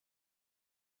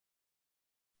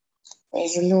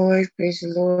Praise the Lord, praise the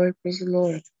Lord, praise the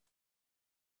Lord.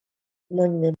 Good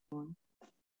morning, everyone.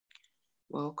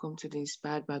 Welcome to the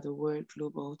Inspired by the Word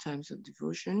Global Times of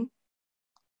Devotion.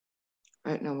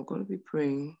 Right now, we're going to be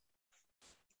praying,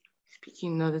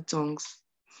 speaking in other tongues.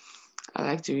 I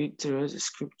like to read through the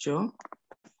scripture.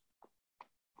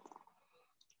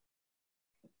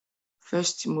 1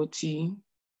 Timothy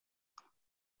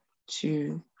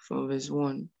 2 from verse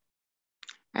 1.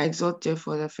 I exhort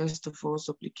therefore that first of all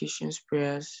supplications,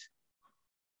 prayers,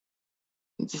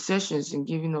 intercessions, and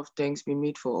giving of thanks be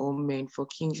made for all men, for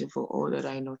kings, and for all that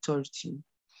are in authority,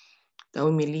 that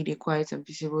we may lead a quiet and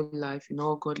peaceable life in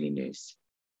all godliness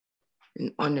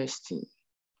and honesty.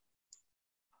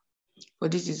 For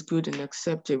this is good and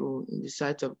acceptable in the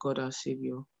sight of God our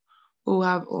Savior, who will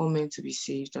have all men to be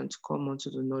saved and to come unto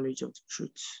the knowledge of the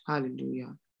truth.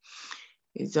 Hallelujah.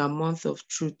 It's our month of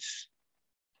truth.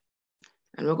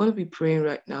 And we're going to be praying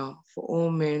right now for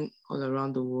all men all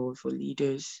around the world, for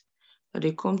leaders, that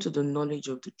they come to the knowledge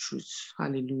of the truth.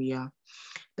 Hallelujah.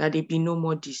 That they be no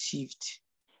more deceived.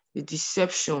 The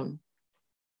deception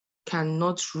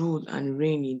cannot rule and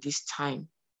reign in this time,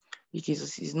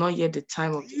 because it's not yet the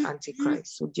time of the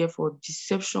Antichrist. So therefore,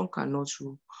 deception cannot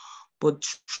rule. But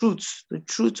truth, the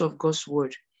truth of God's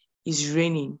word, is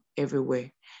reigning everywhere.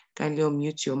 Kindly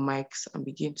unmute your mics and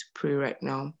begin to pray right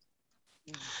now.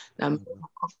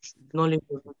 Knowledge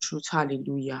of the truth.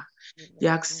 Hallelujah. They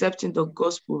are accepting the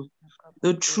gospel,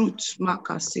 the truth.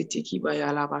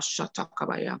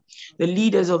 The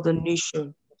leaders of the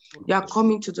nation, they are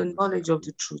coming to the knowledge of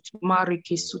the truth.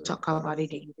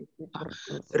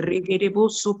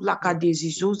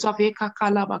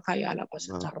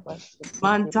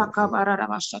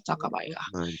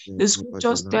 The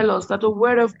scriptures tell us that the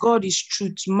word of God is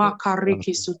truth.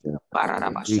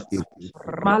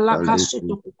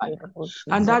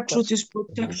 And that truth is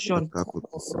protection.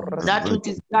 That truth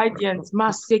is guidance.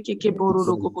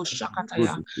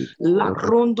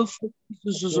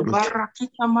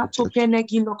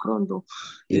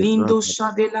 Lindo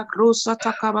Shavela Grossa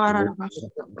Takabara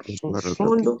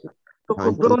Rondo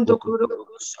Brondo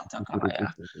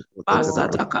Kurosatakabaya Basa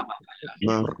Takabaya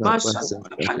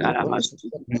Masha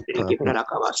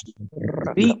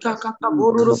Rika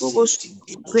Kakaburu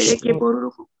Pereke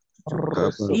Boru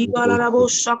Igalabo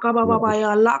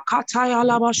Shakababaya La Kataya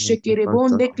Laba Shekere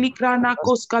Bonde Klikrana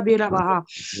Koska Berabaha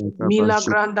Mila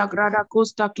Granda Grada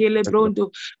Costa Kele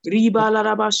Brondo Riba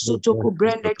Laraba Soto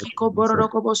Brenda Kiko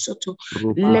Boroko Soto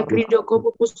Lekrido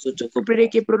Kobo Soto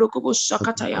Breke Prodokobo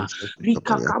Shakataya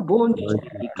Rika Kabonde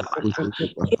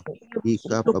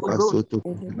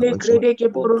Lekrede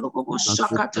Boroko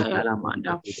Shakataya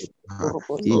Lamanda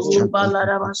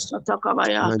Balaraba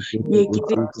Satakabaya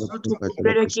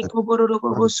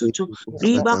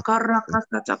Riba Karakasa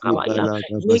Takabaya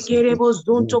Yekerebo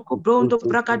Zonto Kubrondo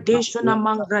Brakadeshona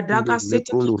Mangradaga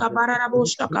Setiki Kabarabo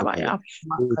Shakabaya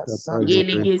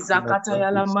Yelige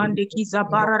Zakataya Lamande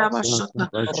Kizabaraba Shaka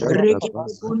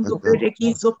Rekibundo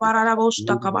Brekizo Parabo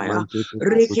Shakabaya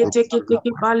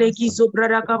Reketeke Balekizo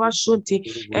Bradakaba Shunti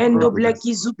Endo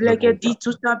Blekizu Bleke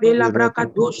Dituta Bela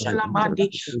Brakadosha Lamande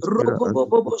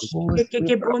Robobobo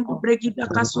Keke Brondo Brekita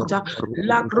Kasuta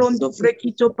La Grondo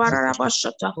Frekito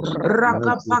Parabashata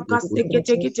Rakapaka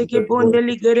Seketeke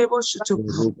Bondeli Gerebosutu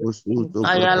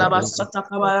Ayalabasata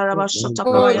Kabarabashata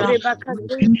Kabaya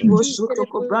Bosuto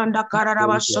Kobranda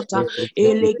Karabashata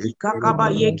Eleki Kakaba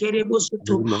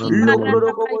Yekerebosutu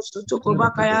Logrobosutu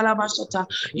Kobakayala Basata.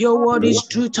 Your word is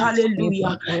truth,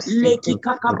 hallelujah. Leki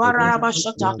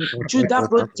Kakabarabashata Judah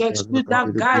protects, Judah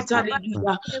guides,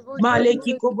 hallelujah.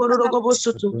 Maleki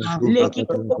Koborogobosutu Leki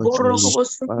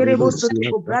Koborogobosutu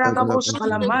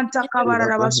Baragaboskalamanta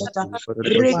Kabarabashata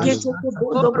Rekete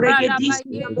Bondo Bregedis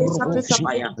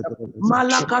Sapaya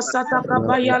Malakasata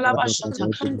Kabaya Labashata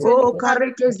O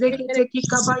Kareke Zekete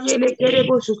Kabayele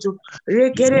Kerebosutu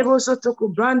Rekerebosutu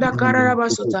Kubranda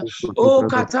Karabasata O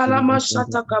Katalama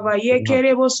Shata Kabaye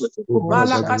Kerebosutu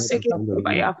Kubala Kaseke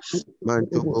Kabaya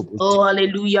Oh,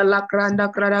 hallelujah. La kranda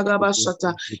kradaga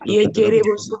basata. Ye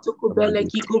kerebo soto kubele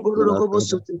kiko borogo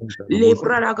soto. Le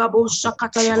pradaga bo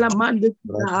shakata ya la mande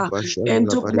kira.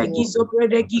 Ento plegizo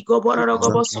prede kiko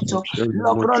borogo soto.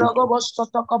 Lo pradaga bo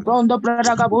soto kabrondo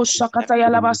pradaga bo shakata ya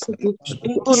la basete.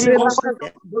 E kerebo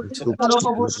soto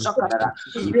borogo bo shakara.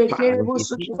 Re kerebo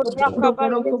soto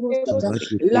borogo soto.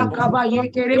 La kaba ye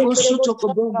kerebo soto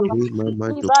kabrondo.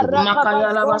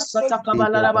 Makaya la basata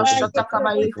kabala la basata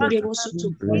kaba ye kerebo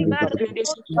soto.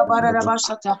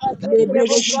 Kabarabashata,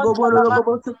 Lebredeki Goboro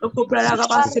Roboto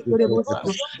Kopragabase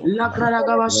Kerebosto,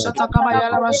 Lakragabashata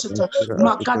Kabayala Bashata,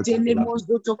 Makatele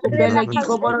Mosto Kopeleki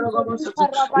Goboro Robosto,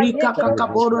 Rika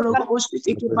Kakaboro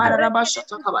Robosti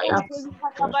Parabashata Kabaya.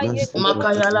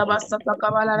 Makayala basata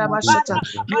kabala bashata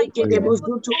leke de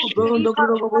bozuto kubrondo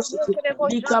grogo bosutu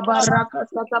lika baraka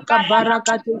sata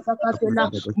kabaraka te sakatela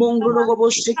mongro go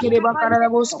shekere bakara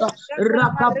boska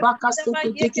raka baka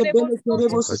seke teke bele kere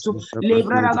bosutu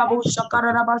lebra raga bosha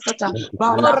karara basata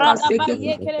balaka seke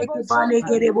teke bale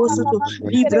kere bosutu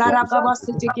libra raga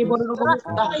basete ke borgo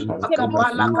bosta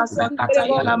akabala kasakata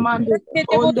yala mande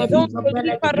onde bito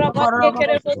bele kere kororo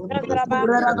bosutu libra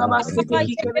raga basete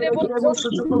kere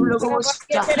bosutu kubrogo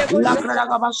bosta lakra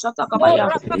raga basata kabaya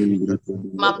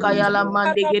Makayala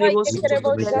mande gerebo soto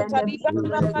belende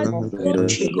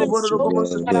Chico Borobo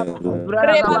Soto,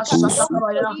 Braragaba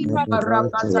Shatakabaya,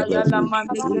 Rakata Yala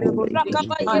Mande Gerebo,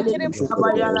 Ale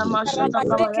Kabayala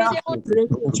Mashatakabaya,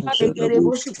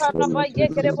 Gerebo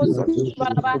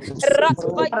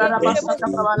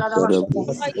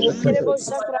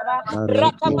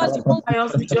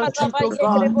with your truth, oh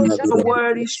God. The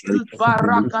word is truth.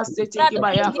 Baraka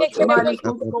Setekibaya,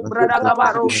 Maliko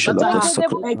Bradagabaro Shata,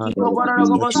 Ekiko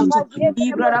Borobo Soto,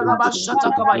 Ibragaba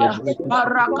Shatakabaya,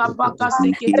 Baraka Baka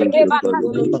Seketeke,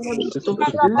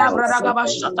 Labragaba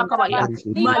Shatakabaya,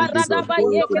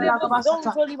 Maliko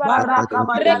Bragabasata, Baraka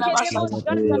Bayala Basata,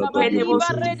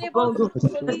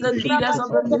 as the leaders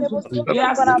of the nation.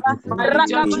 Yes, with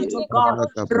your truth, oh God.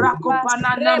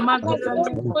 Rakopanana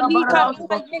Magdalena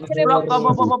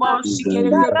Rakababa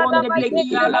Shikere Bonde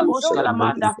Bleki Yala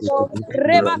Boskalamanda.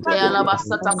 Yala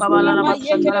Basata Kabala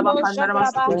Basata Bakandara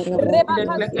Basata.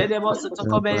 The de Bosata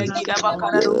Kobere Gida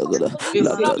Bakara.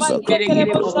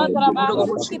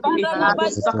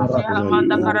 Sakata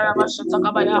Manda Karabasha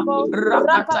Takabaya.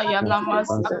 Rakata Yala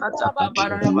Masakata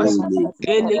Kabarabasha.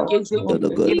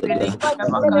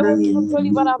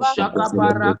 Shaka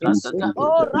Baraka Sata.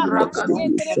 Raka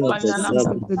Bayala.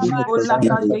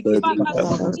 Olaka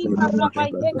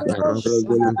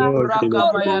Raka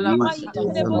Bayala Basata.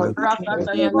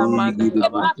 Rakata Yala Manda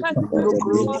Kaba.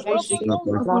 Lokro Shiki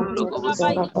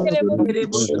Lokobosata.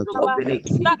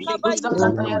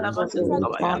 Sakata Yala Basata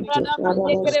Kabaya.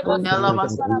 Yala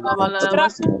Basata Kabala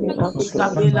Basata.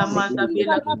 Ikabela Manda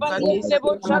Bela Kadesa.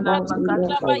 Bela Raka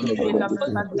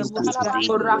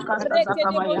Sata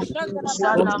Kabaya.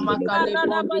 Shana Makale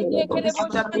Bonde.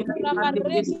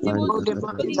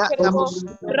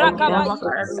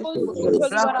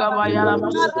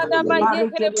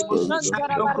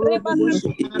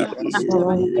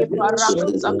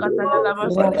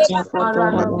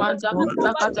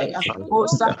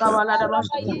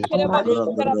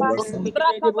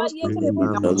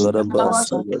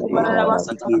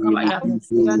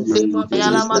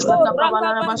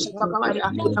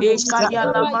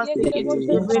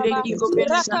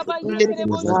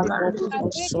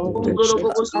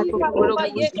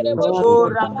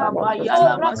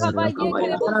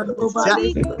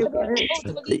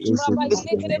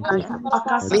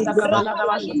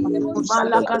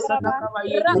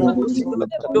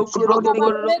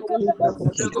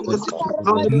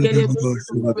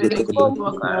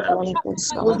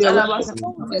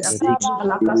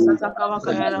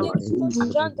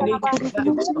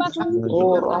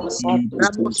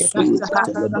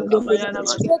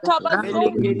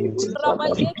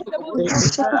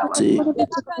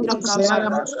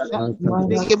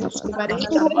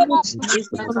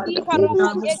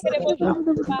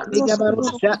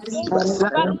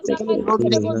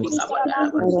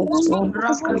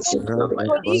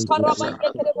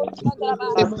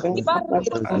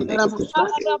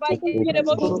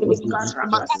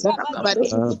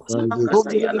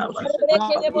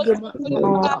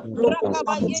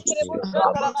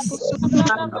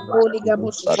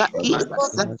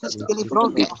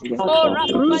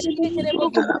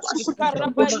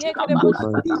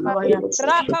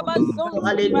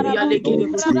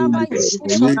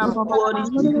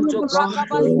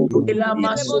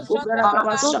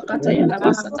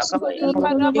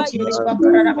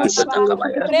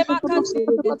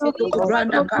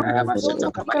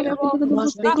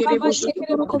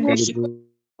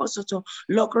 Soto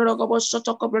lokrogobo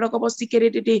soto kobrogobo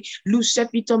sikerede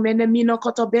lusepito menemino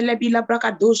koto bele bila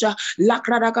brakadoja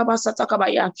lakradagaba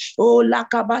satakabaya oh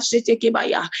lakabashete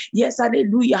kebaya. Yes,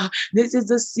 hallelujah. This is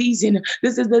the season,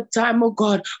 this is the time, oh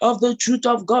God, of the truth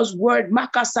of God's word.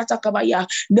 Makasatakabaya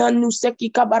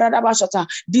nanuseki kabaradabashata.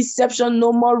 Deception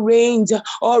no more reigns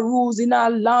or rules in our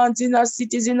lands, in our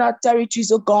cities, in our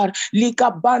territories, oh God.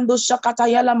 Likabando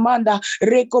shakatayala manda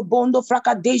rekobondo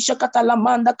frakadesha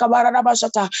katalamanda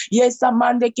kabaradabashata. Yes,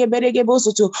 Amande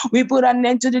Keberegebosoto. We put an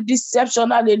end to the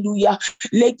deception. Hallelujah.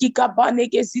 Leki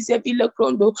Kabaneke Sisefile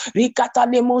Krondo. Rikata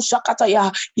Lemo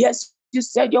Shakataya. Yes. You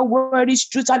said your word is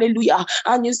truth, hallelujah,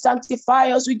 and you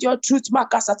sanctify us with your truth,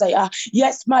 Makasataya.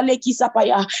 Yes, Maleki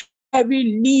Sapaya. Every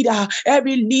leader,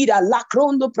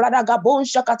 Lakrondo Pradagabon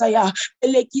Shakataya,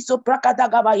 Elekiso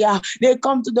Prakatagabaya, they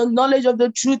come to the knowledge of the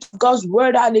truth of God's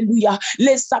word, hallelujah.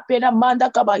 Lesapena Manda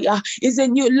Kabaya is a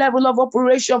new level of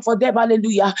operation for them,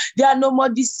 hallelujah. There are no more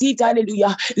deceit,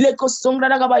 hallelujah. Leko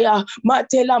Songra Gabaya,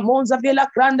 Matela Monza Vela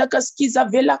Kranda Kaskiza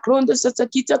Vela Krondo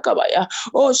Satakita Kabaya,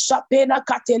 oh Shapena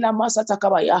Katela Masata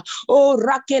Kabaya, oh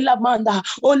Rakela Manda,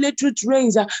 oh let truth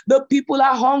reigns. The people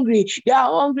are hungry, they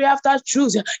are hungry after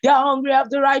truth, they are hungry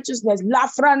after righteousness. La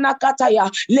frana kataya,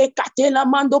 le katela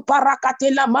mando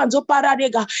parakatela manzo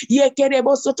paradega, ye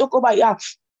kerebo sotokobaya.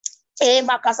 In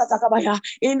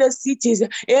the cities,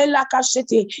 in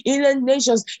the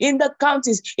nations, in the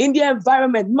counties, in the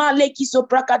environment. Maleki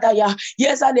soprakadaya.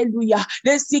 Yes, hallelujah.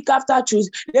 They seek after truth.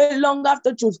 They long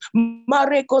after truth.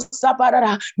 Mareko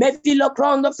saparara. Mefilo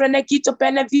krondo frenekito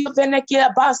penefilo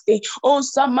fenekila baste. On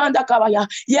samanda kabaya.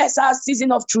 Yes, our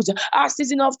season of truth. Our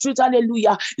season of truth.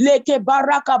 Hallelujah. Leke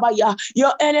barakabaya.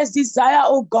 Your earnest desire,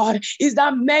 oh God, is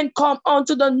that men come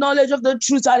unto the knowledge of the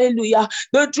truth. Hallelujah.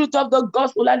 The truth of the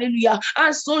gospel. Hallelujah.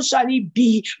 And so shall it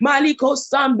be. Maliko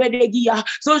Sambedegia.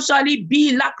 So shall it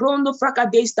be. Lakrondo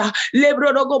Frakadesta.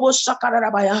 Lebrodogobo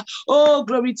Shakarabaya. Oh,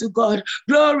 glory to God.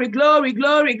 Glory, glory,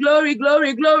 glory, glory,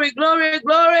 glory, glory, glory,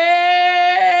 glory.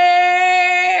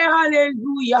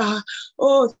 Hallelujah.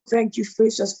 Oh, thank you,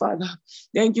 precious Father.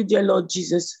 Thank you, dear Lord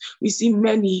Jesus. We see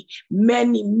many,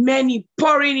 many, many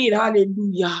pouring in.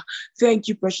 Hallelujah. Thank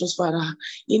you, precious Father.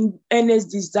 In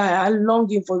earnest desire and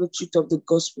longing for the truth of the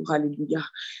gospel. Hallelujah.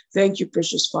 Thank you,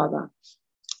 precious Father.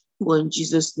 Well, in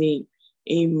Jesus' name,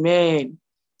 amen.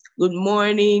 Good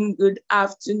morning, good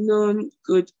afternoon,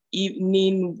 good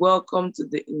evening. Welcome to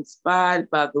the Inspired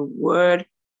by the Word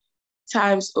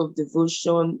times of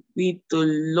devotion with the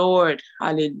Lord.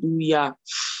 Hallelujah.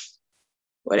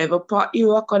 Whatever part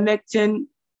you are connecting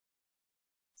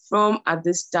from at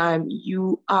this time,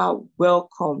 you are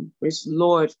welcome. Praise the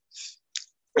Lord.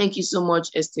 Thank you so much,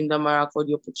 esteemed Amara, for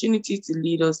the opportunity to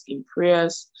lead us in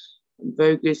prayers. I'm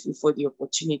very grateful for the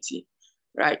opportunity.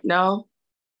 Right now,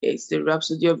 it's the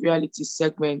Rhapsody of Reality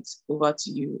segment. Over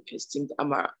to you, esteemed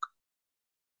Amara.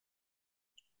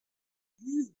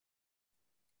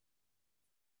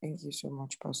 Thank you so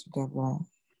much, Pastor Deborah.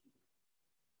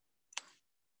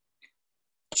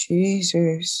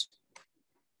 Jesus,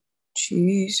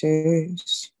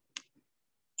 Jesus,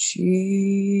 Jesus.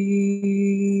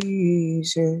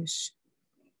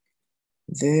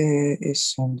 There is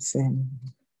something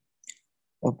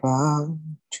about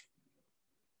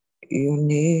your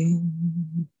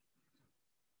name,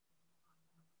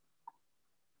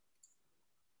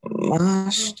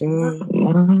 Master,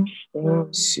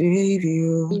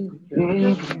 Savior,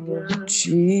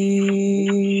 Jesus,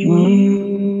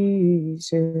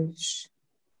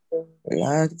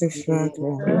 like the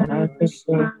fragrance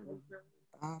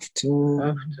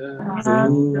after the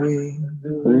rain.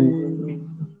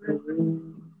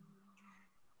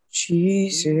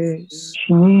 Jesus,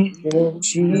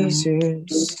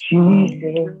 Jesus,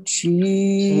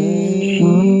 Jesus,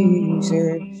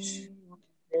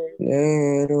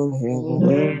 let all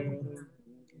heaven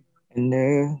and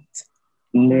earth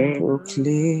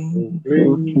proclaim.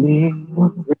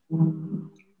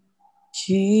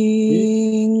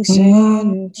 Kings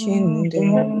and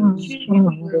kingdoms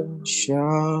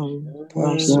shall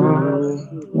pass away,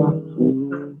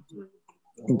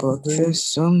 but there's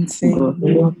something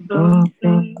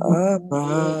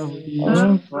about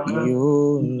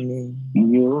your name.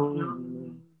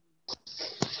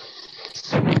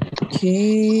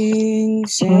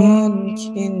 Kings and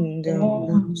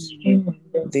kingdoms,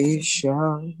 they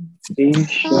shall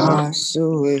pass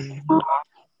away,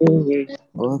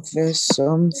 but there's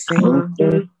something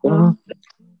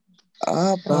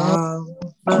about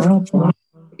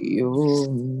your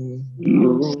name.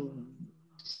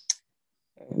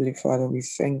 Heavenly Father, we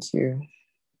thank you.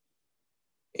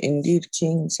 Indeed,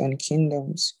 kings and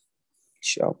kingdoms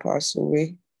shall pass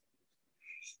away.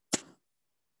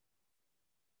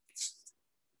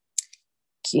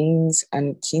 Kings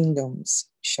and kingdoms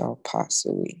shall pass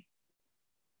away.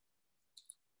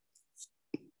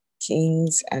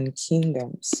 Kings and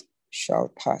kingdoms shall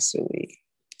pass away.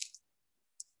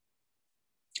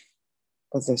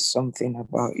 But there's something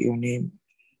about your name.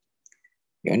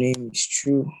 Your name is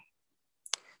true.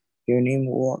 Your name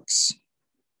works.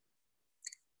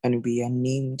 And we are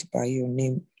named by your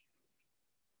name.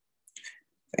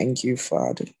 Thank you,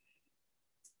 Father.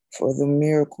 for the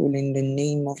miracle in the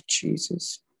name of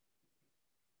Jesus.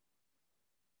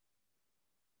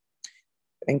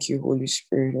 Thank you, Holy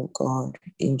Spirit of God.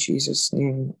 In Jesus'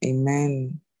 name,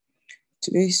 amen.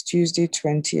 Today is Tuesday,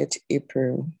 20th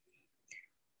April.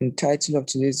 The title of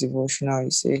today's devotional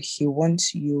is He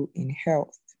wants you in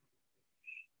health.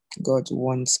 God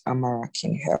wants Amarak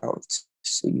in health.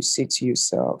 So you say to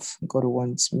yourself, God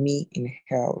wants me in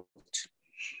health.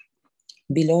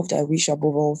 Beloved, I wish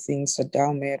above all things that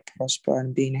thou mayest prosper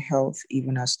and be in health,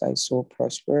 even as thy soul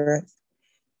prospereth.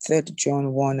 3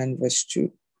 John 1 and verse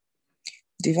 2.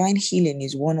 Divine healing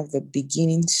is one of the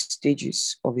beginning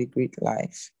stages of a great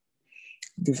life.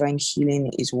 Divine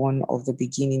healing is one of the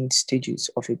beginning stages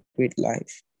of a great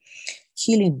life.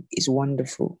 Healing is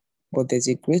wonderful, but there's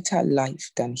a greater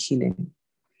life than healing.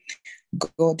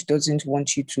 God doesn't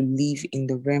want you to live in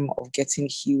the realm of getting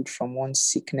healed from one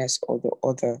sickness or the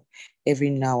other every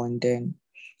now and then.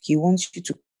 He wants you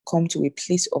to come to a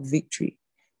place of victory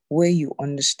where you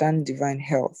understand divine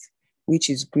health, which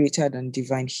is greater than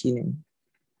divine healing.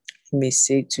 You may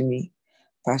say to me,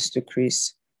 Pastor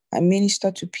Chris, I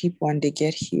minister to people and they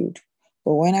get healed,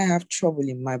 but when I have trouble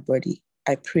in my body,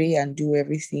 I pray and do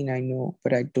everything I know,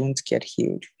 but I don't get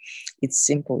healed. It's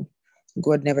simple.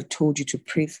 God never told you to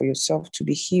pray for yourself to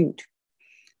be healed.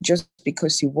 Just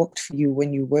because He worked for you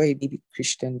when you were a baby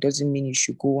Christian doesn't mean you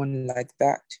should go on like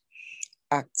that.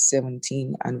 Acts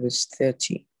 17 and verse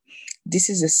 30. This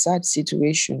is a sad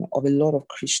situation of a lot of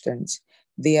Christians.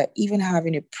 They are even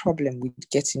having a problem with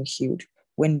getting healed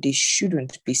when they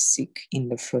shouldn't be sick in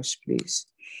the first place.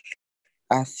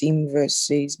 Our theme verse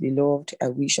says, Beloved, I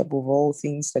wish above all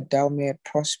things that thou mayest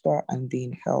prosper and be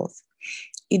in health.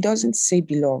 It doesn't say,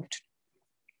 Beloved,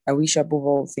 I wish above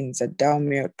all things that thou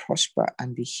mayest prosper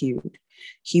and be healed.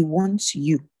 He wants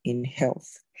you in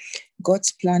health.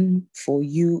 God's plan for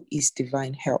you is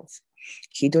divine health.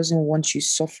 He doesn't want you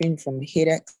suffering from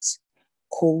headaches,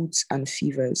 colds, and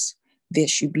fevers. There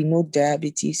should be no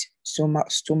diabetes,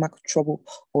 stomach trouble,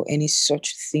 or any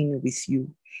such thing with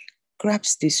you.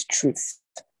 Grasp this truth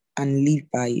and live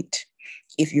by it.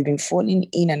 If you've been falling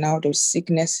in and out of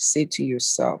sickness, say to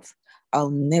yourself, I'll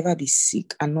never be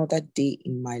sick another day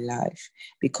in my life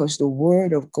because the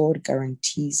word of God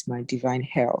guarantees my divine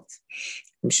health.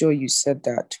 I'm sure you said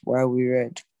that while we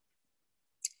read.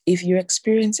 If you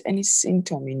experience any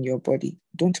symptom in your body,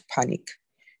 don't panic.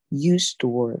 Use the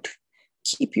word.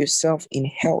 Keep yourself in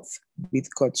health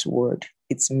with God's word.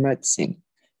 It's medicine.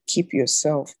 Keep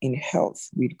yourself in health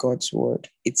with God's word.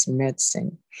 It's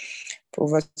medicine.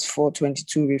 Proverbs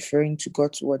 4:22, referring to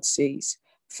God's word, says,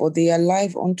 For they are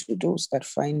life unto those that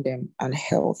find them, and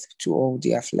health to all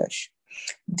their flesh.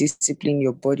 Discipline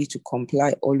your body to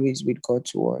comply always with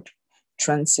God's word.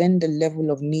 Transcend the level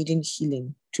of needing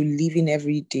healing to living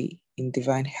every day in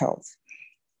divine health.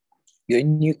 You're a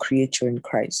new creature in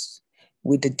Christ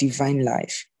with the divine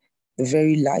life, the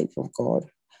very life of God.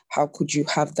 How could you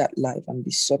have that life and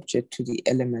be subject to the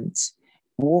elements?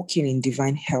 Walking in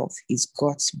divine health is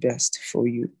God's best for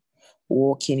you.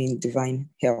 Walking in divine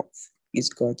health is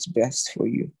God's best for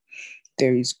you.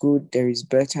 There is good, there is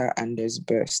better, and there's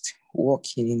best.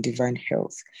 Walking in divine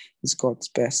health is God's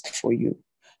best for you.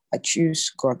 I choose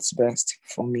God's best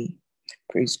for me.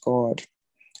 Praise God.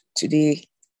 Today,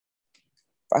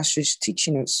 Pastor is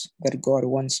teaching us that God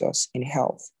wants us in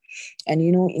health. And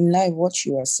in life, what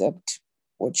you accept,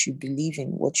 what you believe in,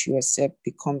 what you accept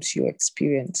becomes your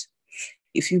experience.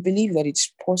 If you believe that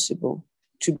it's possible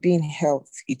to be in health,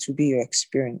 it will be your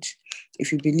experience.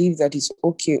 If you believe that it's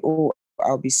okay,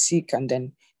 I'll be sick and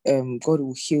then God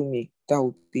will heal me, that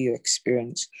will be your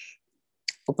experience.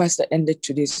 The pastor ended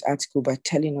today's article by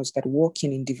telling us that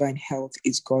walking in divine health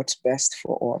is God's best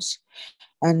for us.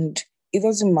 And it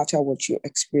doesn't matter what your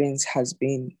experience has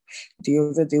been. The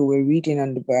other day we're reading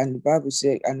and the Bible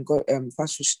said, and God,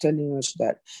 pastor was telling us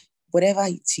that whatever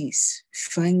it is,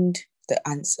 find the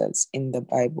answers in the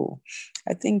Bible.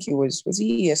 I think it was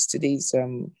yesterday's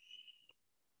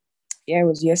it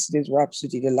was yesterday's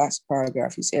Rhapsody, the last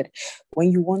paragraph. He said,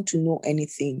 when you want to know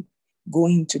anything, go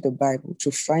into the Bible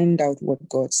to find out what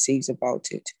God says about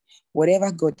it.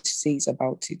 Whatever God says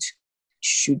about it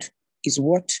is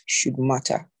what should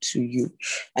matter to you.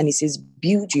 And he says,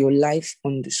 build your life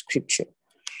on the scripture.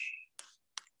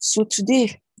 So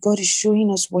today, God is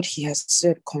showing us what he has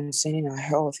said concerning our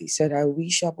health. He said, I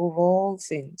wish above all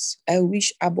things. I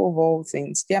wish above all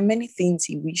things. There are many things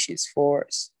he wishes for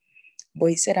us. But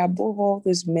he said, above all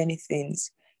those many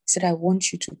things, he said, I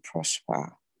want you to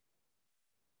prosper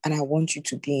and I want you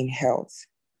to be in health.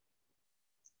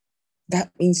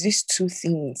 That means these two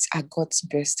things are God's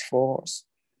best for us.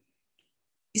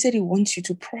 He said he wants you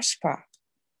to prosper.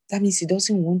 That means he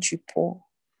doesn't want you poor.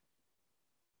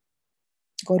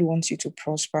 God wants you to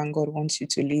prosper and God wants you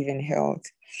to live in health.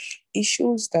 It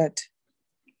shows that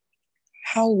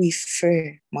how we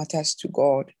fare matters to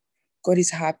God. God is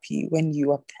happy when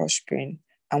you are prospering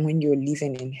and when you're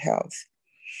living in health.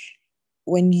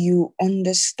 When you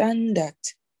understand that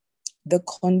the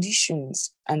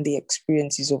conditions and the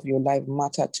experiences of your life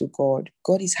matter to God,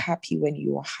 God is happy when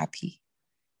you are happy.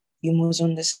 You must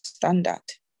understand that.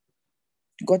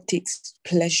 God takes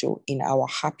pleasure in our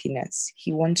happiness.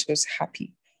 He wants us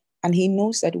happy. And he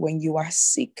knows that when you are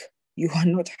sick, you are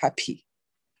not happy.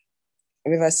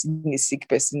 I've ever seen a sick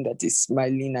person that is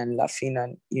smiling and laughing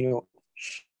and,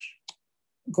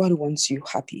 God wants you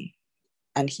happy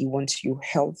and he wants you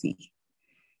healthy.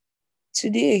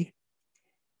 Today,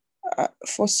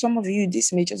 for some of you,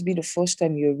 this may just be the first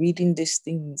time you're reading these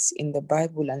things in the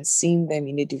Bible and seeing them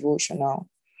in a devotional.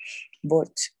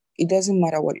 But it doesn't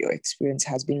matter what your experience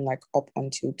has been like up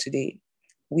until today.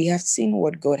 We have seen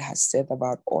what God has said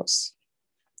about us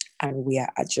and we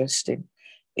are adjusting.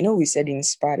 We said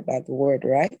inspired by the word,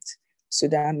 right? So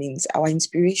that means our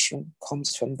inspiration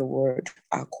comes from the word,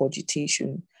 our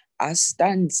cogitation, our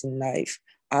stance in life,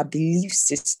 our belief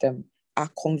system, our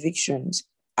convictions,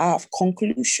 our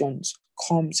conclusions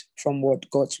comes from what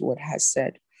God's word has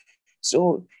said.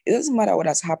 So it doesn't matter what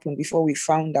has happened before we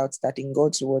found out that in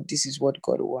God's word, this is what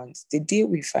God wants. The day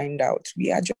we find out,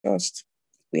 we adjust.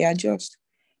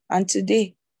 And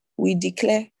today we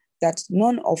declare that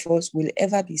none of us will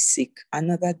ever be sick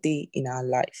another day in our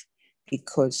life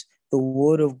because the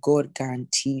word of God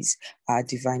guarantees our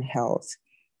divine health.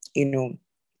 It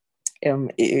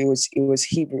was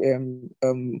Hebrew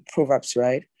Proverbs,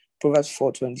 right? Proverbs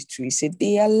 4:22. He said,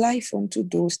 "They are life unto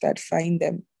those that find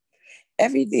them."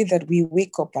 Every day that we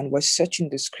wake up and we're searching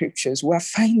the scriptures, we're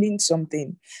finding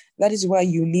something. That is why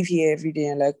you live here every day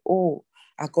and like, oh,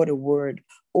 I got a word.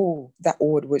 Oh, that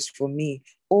word was for me.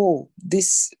 Oh,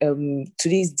 this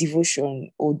today's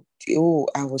devotion. Oh,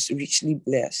 I was richly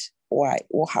blessed. Why?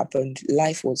 What happened?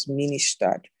 Life was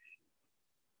ministered.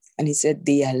 And he said,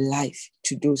 they are life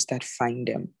to those that find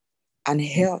them and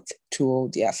health to all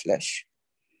their flesh.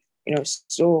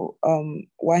 So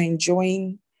we're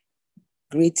enjoying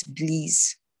great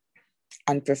bliss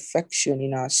and perfection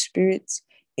in our spirits,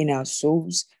 in our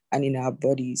souls, and in our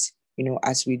bodies,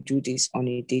 as we do this on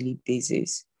a daily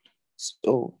basis.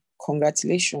 So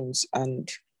congratulations and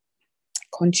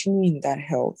continue in that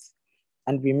health.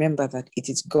 And remember that it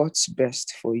is God's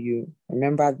best for you.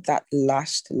 Remember that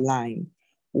last line,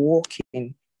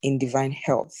 walking in divine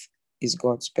health is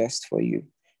God's best for you.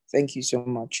 Thank you so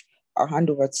much. I'll hand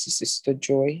over to Sister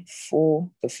Joy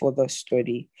for the further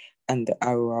study and the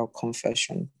oral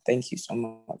confession. Thank you so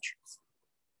much.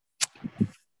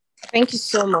 Thank you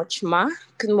so much, Ma.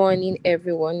 Good morning,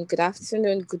 everyone. Good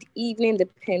afternoon, good evening,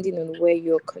 depending on where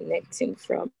you're connecting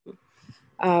from.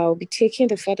 I'll be taking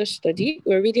the further study.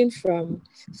 We're reading from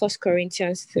 1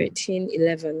 Corinthians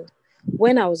 13:11.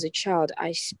 When I was a child,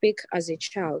 I spake as a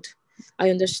child. I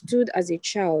understood as a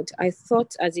child. I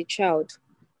thought as a child.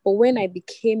 But when I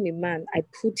became a man, I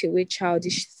put away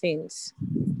childish things.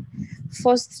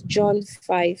 1 John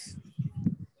 5.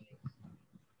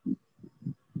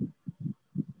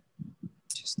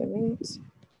 Just a minute.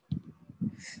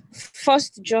 1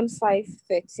 John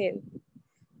 5:13.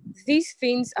 These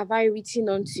things have I written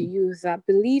unto you that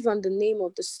believe on the name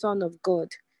of the Son of God,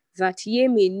 that ye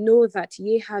may know that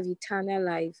ye have eternal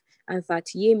life, and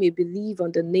that ye may believe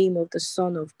on the name of the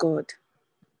Son of God.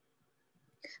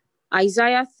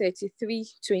 Isaiah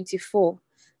 33:24.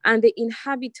 And the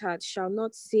inhabitant shall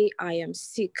not say, I am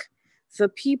sick. The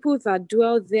people that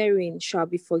dwell therein shall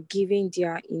be forgiven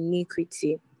their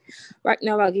iniquity. Right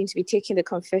now, we're going to be taking the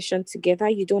confession together.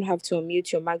 You don't have to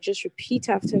unmute your mic. Just repeat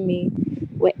after me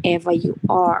wherever you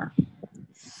are.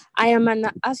 I am an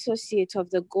associate of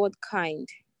the God kind,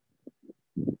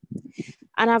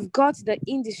 and I've got the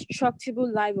indestructible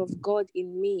life of God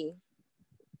in me.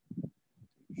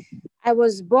 I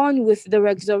was born with the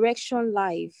resurrection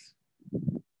life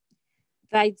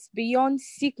that's beyond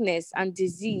sickness and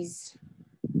disease.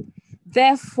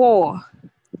 Therefore,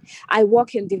 I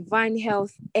walk in divine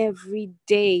health every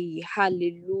day.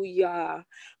 Hallelujah.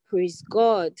 Praise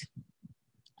God.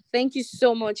 Thank you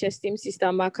so much, esteemed Sister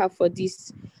Amaka, for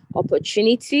this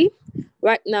opportunity.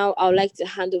 Right now, I would like to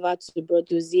hand over to Brother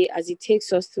Dozie as he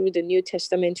takes us through the New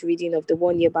Testament reading of the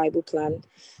one-year Bible plan.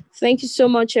 Thank you so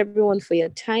much, everyone, for your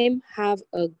time. Have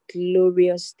a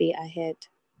glorious day ahead.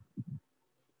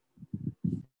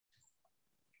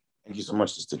 Thank you so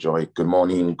much, Sister Joy. Good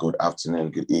morning, good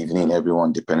afternoon, good evening,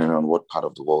 everyone, depending on what part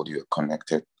of the world you're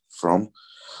connected from.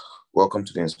 Welcome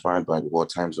to the Inspired by the Word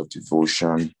Times of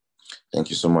Devotion Thank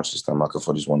you so much, Sister Marka,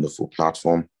 for this wonderful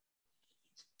platform.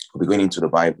 We'll be going into the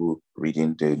Bible,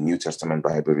 reading the New Testament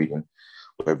Bible reading.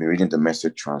 We'll be reading the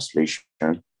Message translation.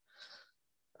 And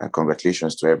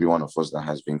congratulations to every one of us that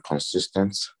has been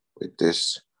consistent with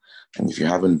this. And if you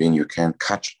haven't been, you can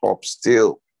catch up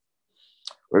still.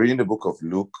 We're reading the book of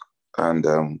Luke, and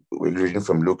we're reading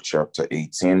from Luke chapter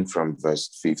 18, from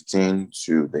verse 15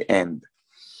 to the end.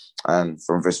 And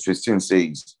from verse 15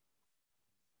 says,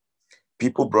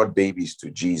 people brought babies to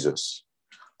Jesus,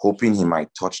 hoping he might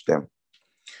touch them.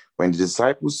 When the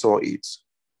disciples saw it,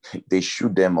 they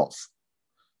shooed them off.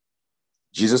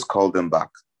 Jesus called them back.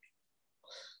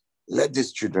 Let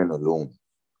these children alone.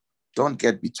 Don't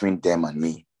get between them and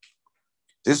me.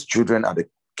 These children are the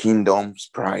kingdom's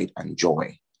pride and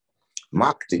joy.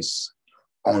 Mark this,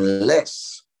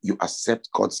 unless you accept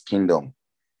God's kingdom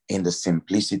in the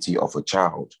simplicity of a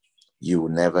child, you will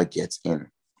never get in.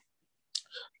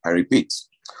 I repeat,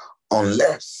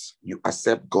 unless you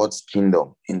accept God's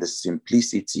kingdom in the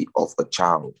simplicity of a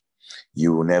child,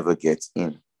 you will never get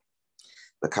in.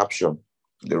 The caption,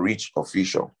 the rich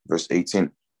official, verse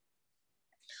 18.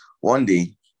 One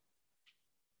day,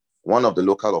 one of the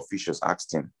local officials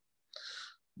asked him,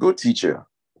 good teacher,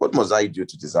 what must I do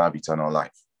to deserve eternal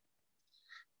life?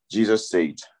 Jesus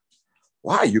said,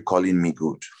 why are you calling me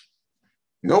good?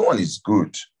 No one is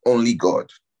good, only God.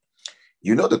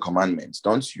 You know the commandments,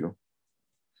 don't you?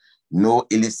 No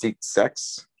illicit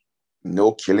sex,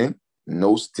 no killing,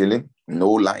 no stealing,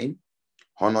 no lying,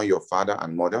 honor your father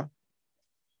and mother.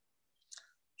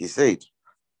 He said,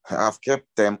 I've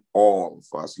kept them all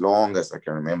for as long as I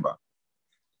can remember.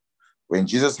 When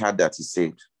Jesus heard that, he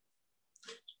said,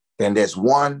 then there's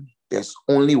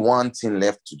only one thing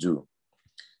left to do.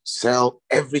 Sell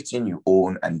everything you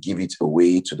own and give it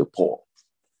away to the poor.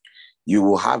 You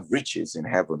will have riches in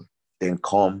heaven. Then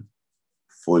come,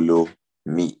 follow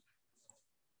me.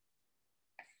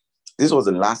 This was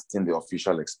the last thing the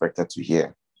official expected to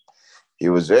hear. He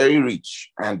was very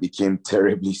rich and became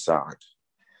terribly sad.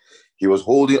 He was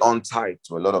holding on tight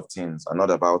to a lot of things and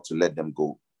not about to let them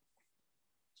go.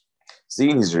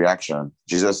 Seeing his reaction,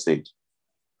 Jesus said,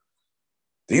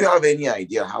 do you have any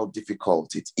idea how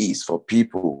difficult it is for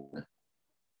people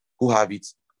who have it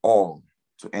all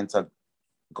to enter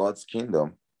God's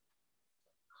kingdom?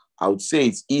 I would say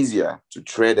it's easier to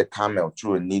tread a camel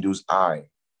through a needle's eye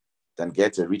than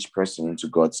get a rich person into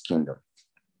God's kingdom.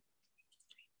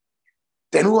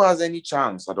 Then who has any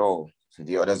chance at all?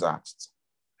 The others asked.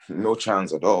 No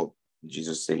chance at all,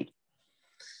 Jesus said.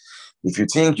 If you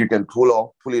think you can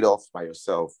pull it off by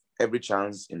yourself, every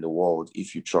chance in the world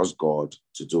if you trust God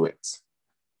to do it.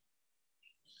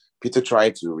 Peter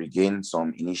tried to regain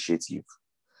some initiative.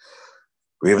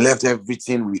 We've left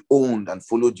everything we owned and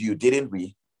followed you, didn't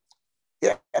we?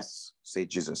 Yes, said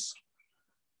Jesus.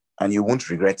 And you won't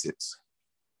regret it.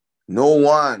 No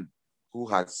one who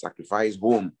has sacrificed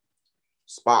home,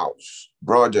 spouse,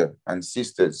 brother and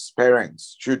sisters,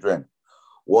 parents, children,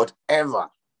 whatever,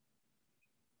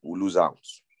 will lose out.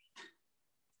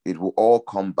 It will all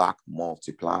come back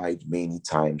multiplied many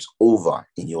times over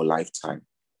in your lifetime.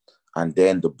 And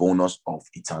then the bonus of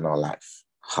eternal life.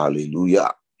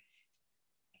 Hallelujah.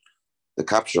 The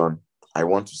caption, I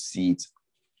want to see it.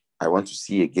 I want to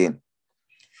see again.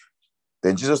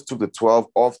 Then Jesus took the 12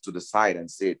 off to the side and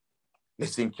said,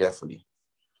 listen carefully.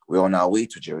 We're on our way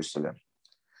to Jerusalem.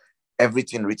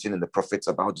 Everything written in the prophets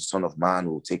about the Son of Man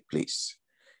will take place.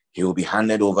 He will be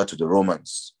handed over to the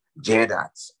Romans, jeered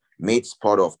at, made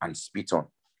sport of, and spit on.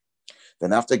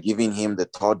 Then after giving him the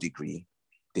third degree,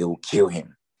 they will kill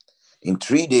him. In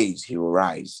 3 days, he will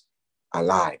rise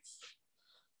alive.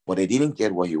 But they didn't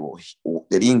get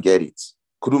they didn't get it.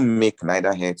 Couldn't make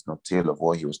neither head nor tail of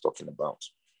what he was talking about.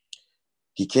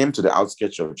 He came to the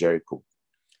outskirts of Jericho.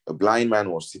 A blind man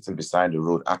was sitting beside the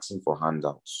road asking for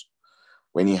handouts.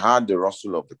 When he heard the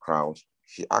rustle of the crowd,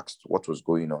 he asked what was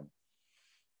going on.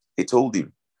 They told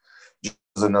him, Jesus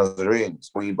the Nazarene is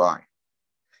going by.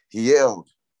 He yelled,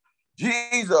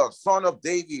 Jesus, Son of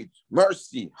David,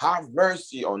 mercy, have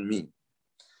mercy on me.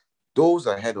 Those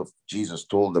ahead of Jesus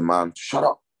told the man to shut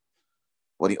up,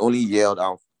 but he only yelled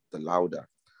out the louder,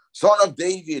 Son of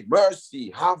David,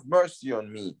 mercy, have mercy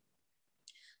on me.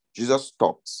 Jesus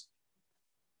stopped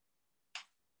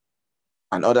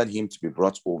and ordered him to be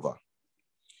brought over.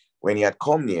 When he had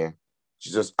come near,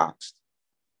 Jesus asked,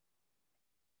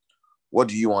 what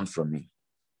do you want from me?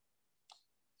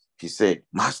 He said,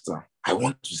 Master, I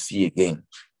want to see again.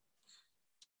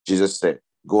 Jesus said,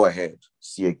 go ahead,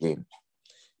 see again.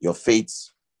 Your faith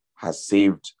has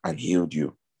saved and healed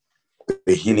you.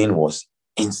 The healing was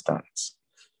instant.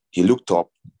 He looked up,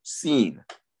 seeing,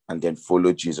 and then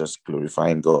followed Jesus,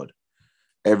 glorifying God.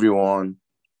 Everyone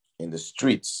in the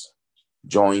streets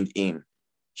joined in,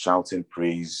 shouting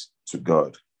praise to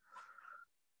God.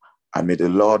 And may the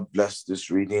Lord bless this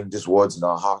reading, these words in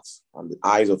our hearts, and the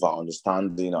eyes of our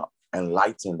understanding are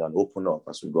enlightened and open up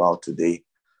as we go out today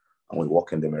and we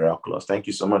walk in the miraculous. Thank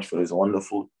you so much for this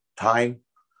wonderful time.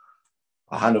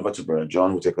 I'll hand over to Brother John,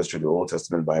 who will take us through the Old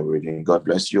Testament Bible reading. God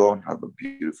bless you all. Have a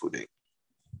beautiful day.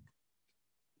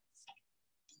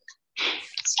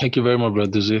 Thank you very much,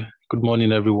 Brother Duze. Good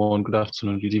morning, everyone. Good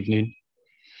afternoon, good evening.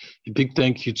 A big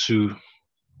thank you to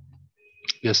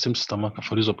the esteemed Sister Amaka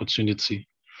for this opportunity.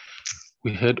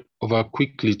 We head over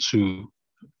quickly to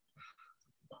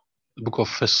the book of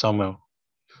 1 Samuel,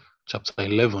 chapter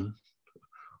 11.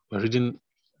 We're reading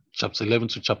chapter 11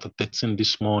 to chapter 13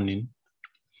 this morning.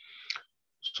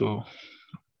 So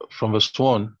from verse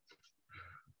 1,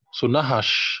 so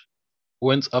Nahash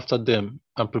went after them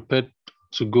and prepared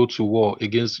to go to war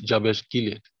against Jabesh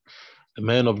Gilead. The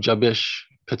men of Jabesh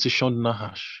petitioned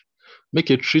Nahash, "Make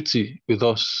a treaty with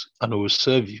us and we will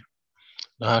serve you."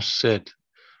 Nahash said,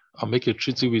 "I'll make a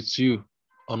treaty with you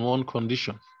on one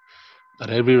condition, that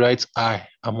every right eye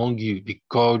among you be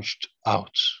gouged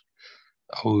out.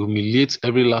 I will humiliate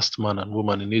every last man and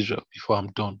woman in Israel before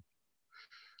I'm done."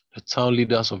 The town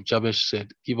leaders of Jabesh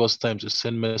said, "Give us time to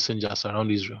send messengers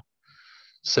around Israel.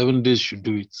 7 days should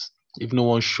do it. If no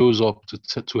one shows up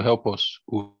to help us,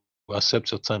 we'll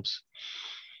accept your terms."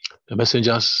 The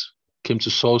messengers came to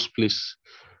Saul's place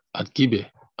at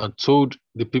Gibeah and told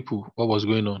the people what was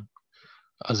going on.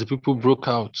 As the people broke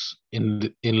out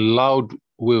in loud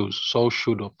wails, Saul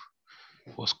showed up.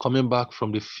 He was coming back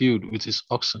from the field with his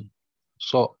oxen.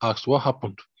 Saul asked, "What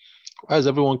happened? Why is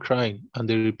everyone crying?" And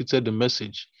they repeated the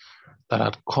message that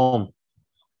had come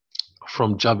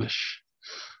from Jabesh.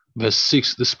 Verse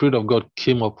 6, the Spirit of God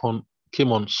came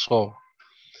on Saul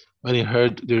when he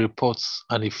heard the reports,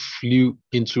 and he flew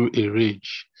into a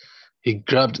rage. He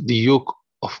grabbed the yoke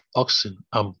of oxen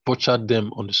and butchered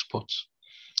them on the spot.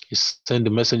 He sent the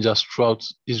messengers throughout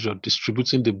Israel,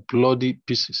 distributing the bloody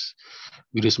pieces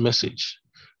with his message: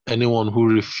 "Anyone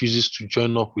who refuses to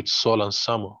join up with Saul and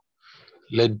Samuel,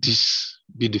 let this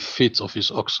be the fate of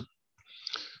his oxen."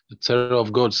 The terror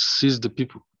of God seized the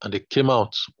people, and they came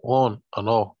out, one and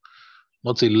all,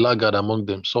 not a laggard among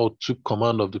them. Saul took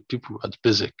command of the people at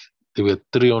Bezek. There were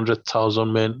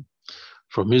 300,000 men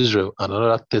from Israel and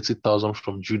another 30,000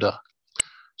 from Judah.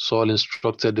 Saul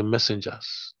instructed the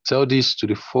messengers, "Tell this to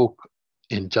the folk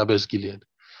in Jabesh Gilead: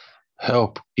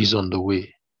 help is on the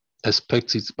way.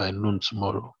 Expect it by noon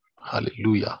tomorrow."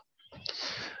 Hallelujah.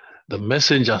 The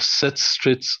messengers set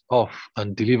straight off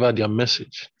and delivered their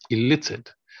message. Elated,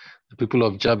 the people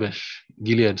of Jabesh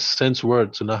Gilead sent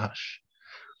word to Nahash,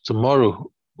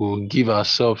 "Tomorrow we will give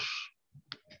ourselves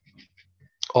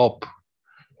up.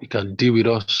 You can deal with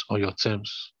us on your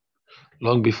terms."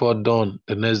 Long before dawn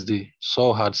the next day,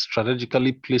 Saul had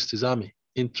strategically placed his army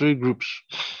in 3 groups.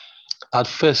 At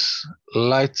first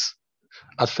light,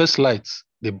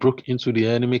 they broke into the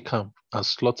enemy camp and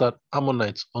slaughtered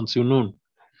Ammonites until noon.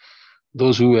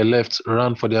 Those who were left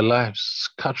ran for their lives,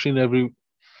 scattering every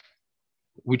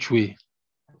which way.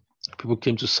 People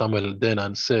came to Samuel then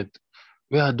and said,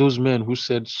 "Where are those men who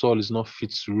said Saul is not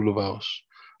fit to rule over us?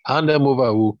 Hand them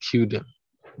over, we will kill them."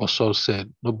 But Saul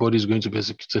said, "Nobody is going to be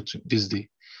executed this day.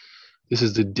 This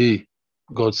is the day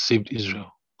God saved Israel.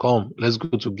 Come, let's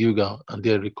go to Gilgal and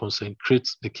there reconsecrate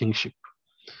the kingship."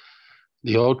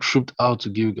 They all trooped out to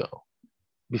Gilgal.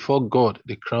 Before God,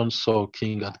 they crowned Saul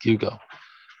king at Gilgal,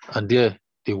 and there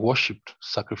they worshipped,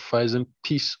 sacrificing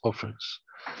peace offerings.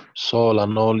 Saul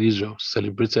and all Israel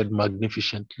celebrated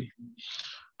magnificently.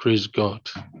 Praise God.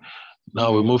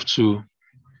 Now we move to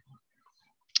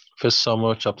 1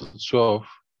 Samuel chapter 12.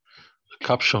 The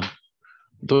caption: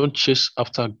 "Don't chase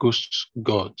after ghost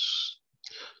gods."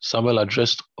 Samuel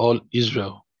addressed all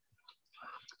Israel.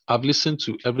 "I've listened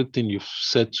to everything you've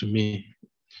said to me,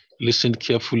 listened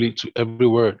carefully to every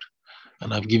word,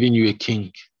 and I've given you a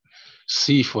king.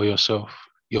 See for yourself,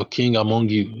 your king among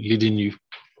you, leading you.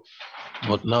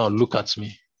 But now look at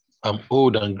me. I'm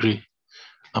old and gray,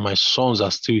 and my sons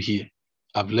are still here.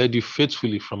 I've led you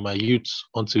faithfully from my youth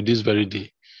until this very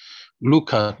day.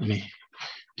 Look at me.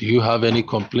 Do you have any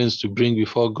complaints to bring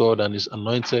before God and his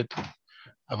anointed?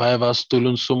 Have I ever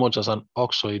stolen so much as an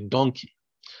ox or a donkey?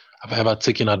 Have I ever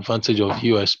taken advantage of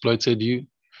you or exploited you?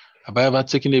 Have I ever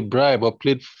taken a bribe or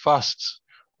played fast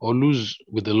or loose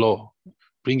with the law?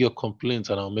 Bring your complaints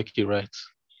and I'll make it right."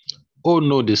 "Oh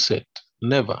no," they said,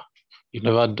 "never. You've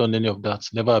never done any of that,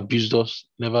 never abused us,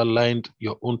 never lined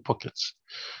your own pockets."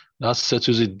 "That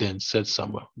settles it then," said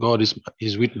Samuel. "God is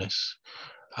his witness,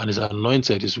 and his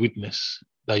anointed is witness.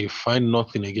 that you find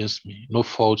nothing against me, no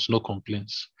faults, no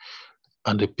complaints.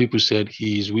 And the people said,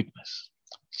 he is witness.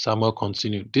 Samuel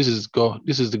continued, this is God.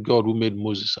 This is the God who made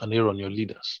Moses and Aaron your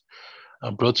leaders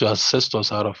and brought your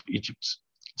ancestors out of Egypt.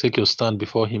 Take your stand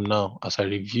before him now as I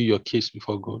review your case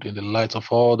before God in the light of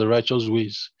all the righteous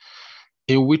ways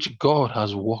in which God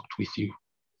has walked with you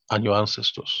and your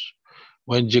ancestors.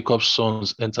 When Jacob's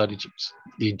sons entered Egypt,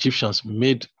 the Egyptians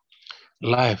made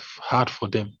life hard for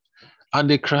them, and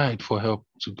they cried for help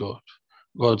to God.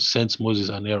 God sent Moses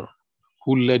and Aaron,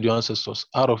 who led your ancestors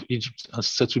out of Egypt and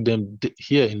settled them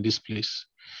here in this place.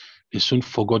 They soon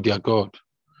forgot their God.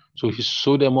 So he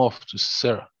sold them off to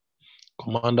Sisera,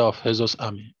 commander of Hazor's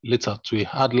army, later to a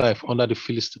hard life under the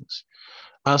Philistines,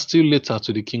 and still later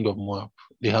to the king of Moab.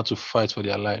 They had to fight for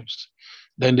their lives.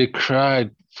 Then they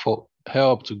cried for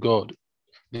help to God.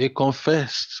 They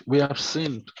confessed, we have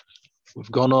sinned.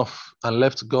 We've gone off and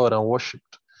left God and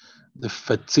worshipped the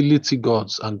fertility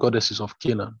gods and goddesses of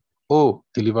Canaan. Oh,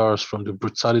 deliver us from the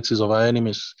brutalities of our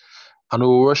enemies, and we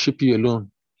will worship you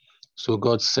alone. So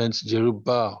God sent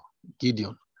Jerubbaal,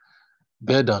 Gideon,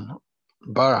 Bedan,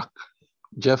 Barak,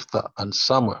 Jephthah, and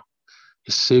Samuel.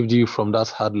 He saved you from that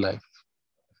hard life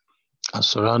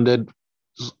surrounded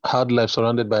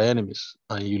by enemies,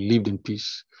 and you lived in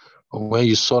peace. But when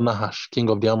you saw Nahash, king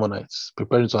of the Ammonites,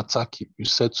 preparing to attack you, you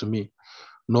said to me,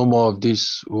 no more of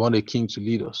this. We want a king to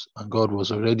lead us. And God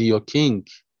was already your king.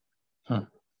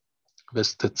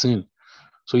 Verse 13.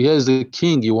 So here's the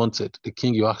king you wanted, the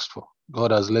king you asked for.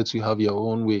 God has let you have your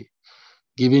own way,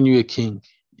 giving you a king.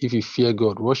 If you fear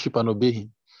God, worship and obey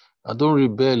him, and don't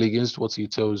rebel against what he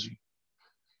tells you.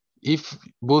 If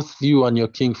both you and your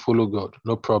king follow God,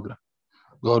 no problem.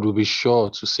 God will be sure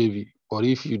to save you. But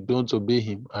if you don't obey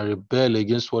him and rebel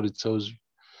against what he tells you,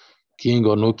 king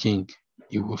or no king,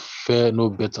 you will fare no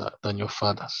better than your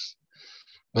fathers.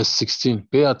 Verse 16,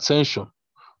 pay attention.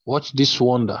 Watch this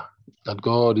wonder that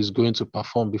God is going to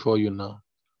perform before you now.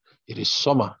 It is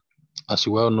summer, as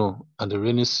you well know, and the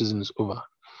rainy season is over.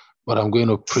 But I'm going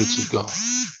to pray to God.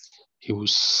 He will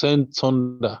send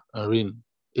thunder and rain,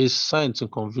 a sign to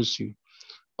convince you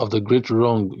of the great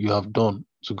wrong you have done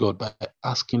to God by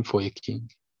asking for a king.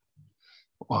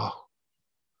 Wow.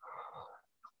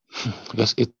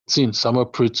 Verse 18, Samuel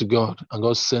prayed to God, and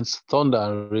God sent thunder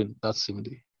and rain that same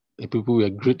day. The people were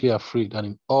greatly afraid and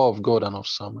in awe of God and of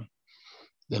Samuel.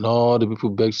 Then all the people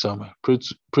begged Samuel,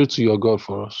 pray to your God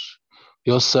for us,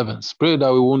 your servants. Pray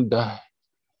that we won't die.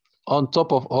 On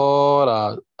top of all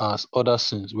our other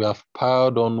sins, we have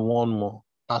piled on one more,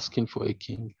 asking for a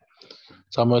king.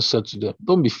 Samuel said to them,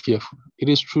 don't be fearful. It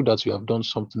is true that you have done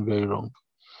something very wrong.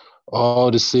 All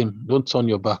the same, don't turn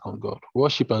your back on God.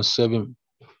 Worship and serve him,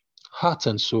 heart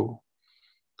and soul.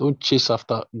 Don't chase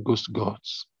after ghost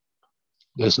gods.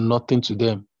 There's nothing to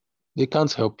them. They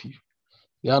can't help you.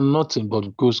 They are nothing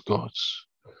but ghost gods.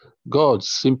 God,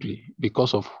 simply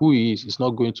because of who he is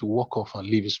not going to walk off and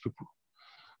leave his people.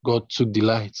 God took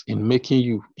delight in making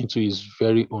you into his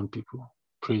very own people.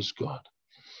 Praise God.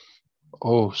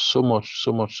 Oh, so much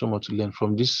to learn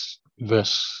from this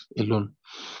verse alone.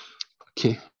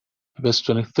 Okay, verse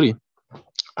 23.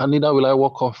 And neither will I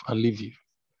walk off and leave you.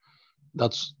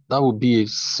 That would be a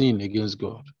sin against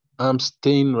God. I'm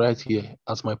staying right here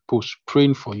at my post,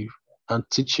 praying for you and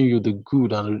teaching you the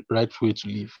good and right way to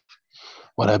live.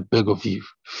 What I beg of you,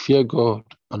 fear God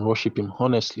and worship him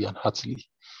honestly and heartily.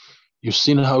 You've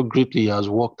seen how greatly he has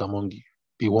worked among you.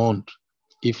 Be warned,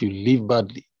 if you live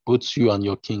badly, both you and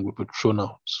your king will be thrown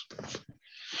out.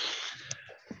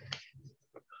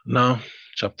 Now,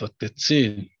 chapter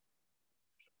 13.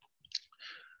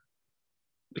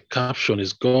 The caption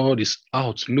is, God is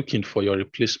out looking for your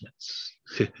replacements.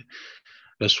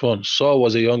 Verse 1, Saul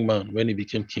was a young man when he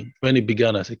became king, when he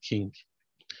began as a king.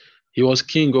 He was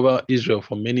king over Israel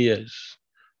for many years.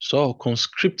 Saul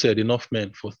conscripted enough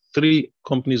men for 3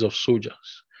 companies of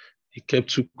soldiers. He kept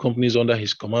 2 companies under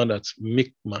his command at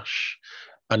Michmash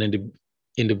and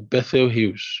in the Bethel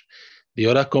Hills. The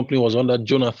other company was under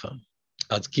Jonathan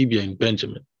at Gibeah in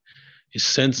Benjamin. He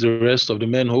sent the rest of the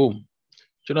men home.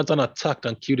 Jonathan attacked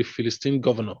and killed the Philistine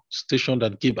governor stationed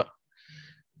at Gibeah,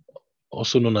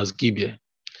 also known as Gibeah.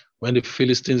 When the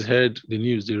Philistines heard the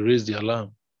news, they raised the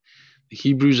alarm. The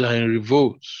Hebrews are in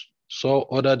revolt. Saul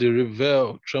ordered the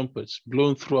revel trumpets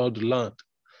blown throughout the land.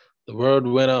 The word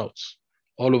went out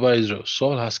all over Israel.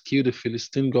 Saul has killed the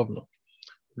Philistine governor.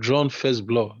 Drawn first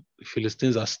blood, the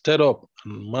Philistines are stirred up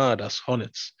and mad as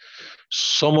hornets.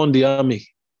 Summoned the army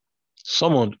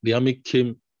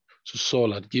came to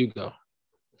Saul at Gilgal.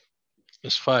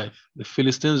 Verse 5, the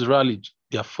Philistines rallied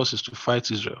their forces to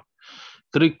fight Israel.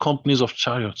 3 companies of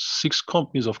chariots, 6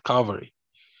 companies of cavalry,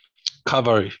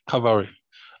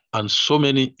 and so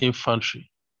many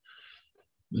infantry.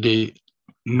 They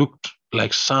looked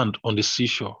like sand on the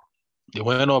seashore. They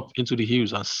went up into the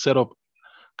hills and set up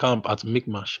camp at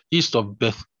Michmash, east of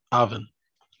Beth Aven.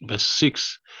 Verse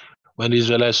 6, when the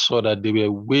Israelites saw that they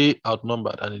were way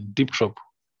outnumbered and in deep trouble,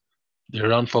 they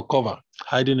ran for cover,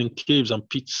 hiding in caves and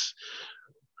pits,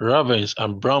 ravines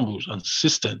and brambles and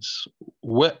cisterns.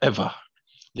 Wherever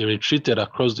they retreated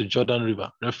across the Jordan River,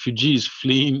 refugees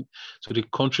fleeing to the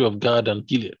country of Gad and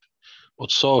Gilead.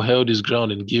 But Saul held his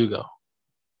ground in Gilgal,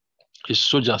 his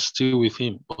soldiers still with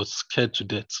him, but scared to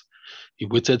death. He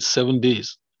waited 7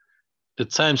 days, the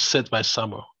time set by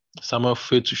Samuel. Samuel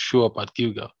failed to show up at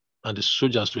Gilgal, and the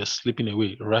soldiers were slipping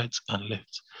away right and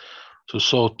left. So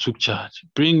Saul took charge.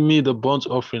 Bring me the burnt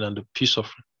offering and the peace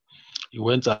offering. He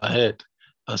went ahead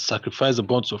and sacrificed the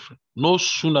burnt offering. No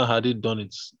sooner had he done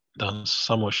it than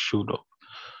Samuel showed up.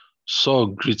 Saul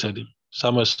greeted him.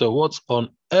 Samuel said, "What on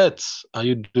earth are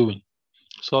you doing?"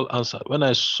 Saul answered, "When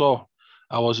I saw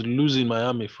I was losing my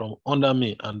army from under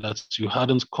me, and that you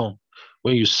hadn't come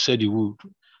when you said you would,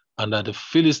 and that the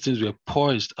Philistines were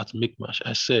poised at Michmash,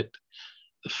 I said,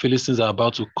 the Philistines are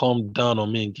about to come down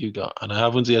on me in Gilgal, and I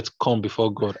haven't yet come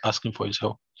before God asking for his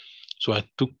help. So I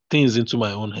took things into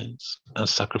my own hands and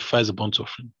sacrificed the burnt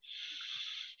offering."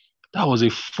 That was a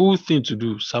fool thing to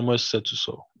do, Samuel said to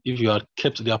Saul. If you had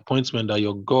kept the appointment that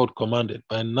your God commanded,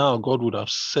 by now God would have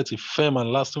set a firm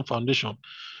and lasting foundation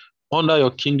under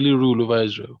your kingly rule over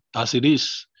Israel. As it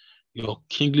is, your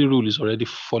kingly rule is already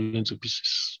falling to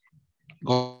pieces.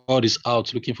 God is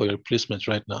out looking for a replacement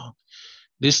right now.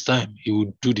 This time, he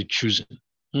will do the choosing.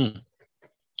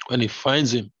 When he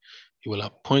finds him, he will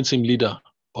appoint him leader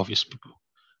of his people.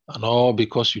 And all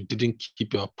because you didn't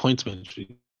keep your appointment with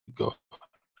God.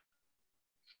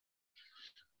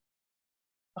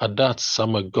 At that,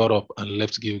 Samuel got up and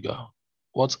left Gilgal.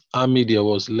 What army there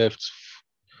was left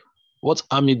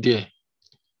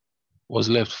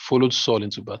followed Saul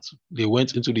into battle. They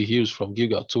went into the hills from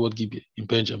Gilgal toward Gibeah in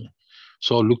Benjamin.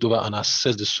 Saul looked over and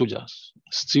assessed the soldiers.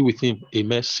 Still with him, a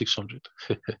mere 600.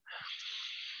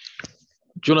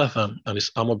 Jonathan and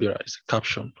his armor bearer is the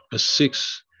caption. Verse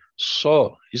 6,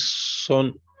 Saul, his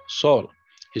son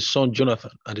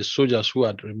Jonathan, and the soldiers who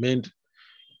had remained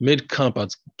made camp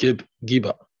at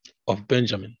Gibeah of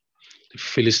Benjamin. The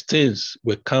Philistines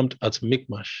were camped at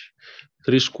Michmash.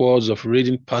 3 squads of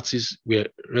raiding parties were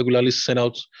regularly sent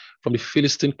out from the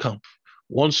Philistine camp.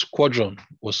 1 squadron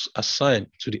was assigned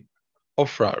to the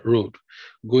Ophrah road,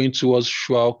 going towards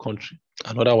Shual country.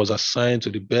 Another was assigned to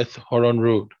the Beth Horon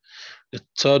road. The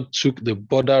 3rd took the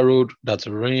border road that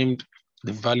rimmed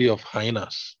the valley of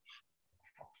Hyenas.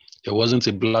 There wasn't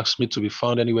a blacksmith to be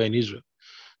found anywhere in Israel.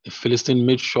 The Philistines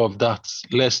made sure of that,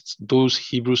 lest those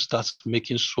Hebrews start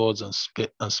making swords and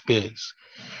spears.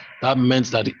 That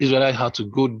meant that the Israelites had to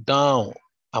go down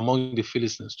among the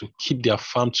Philistines to keep their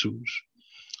farm tools,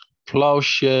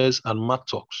 plowshares and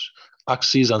mattocks,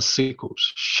 axes and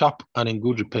sickles, sharp and in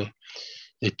good repair.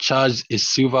 They charged a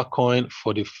silver coin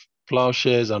for the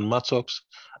plowshares and mattocks,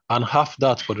 and half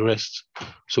that for the rest.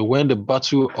 So when the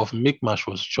battle of Michmash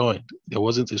was joined, there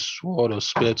wasn't a sword or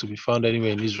spear to be found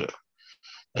anywhere in Israel,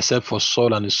 except for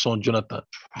Saul and his son Jonathan.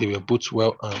 They were both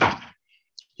well armed.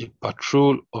 A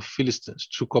patrol of Philistines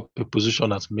took up a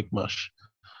position at Michmash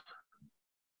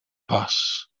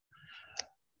Pass.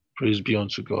 Praise be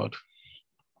unto God.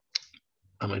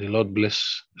 And may the Lord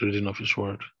bless the reading of his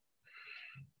word.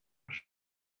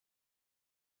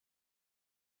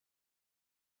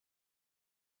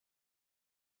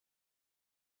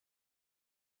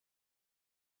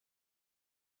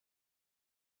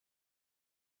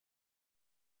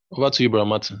 Over to you, Brother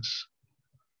Martins.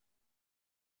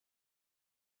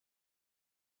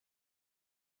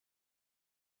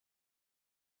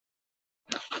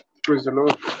 Praise the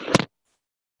Lord.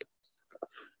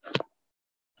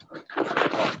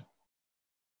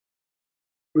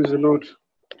 Praise the Lord.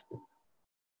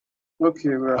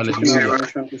 Okay, we are taking our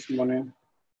formation this morning.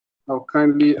 I'll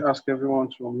kindly ask everyone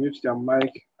to unmute their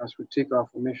mic as we take our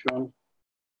formation.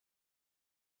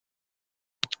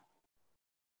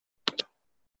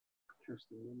 Just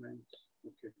a moment.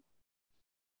 Okay.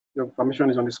 Your formation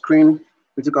is on the screen.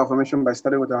 We take our formation by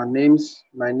starting with our names.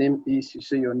 My name is, you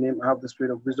say your name, I have the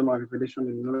spirit of wisdom and revelation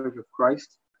in the knowledge of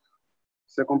Christ.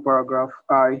 Second paragraph,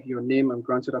 I, your name, am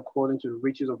granted according to the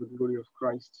riches of the glory of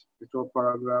Christ. The 3rd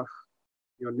paragraph,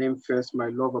 your name first, my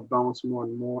love abounds more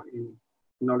and more in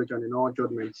knowledge and in all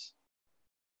judgments.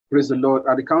 Praise the Lord.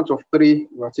 At the count of 3,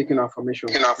 we are taking our formation.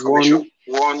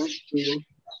 1,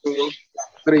 2,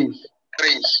 3.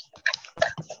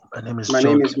 My name is My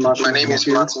name is Martin. My name is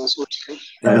Martin.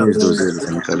 My name is Jose. I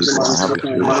have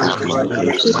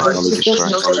the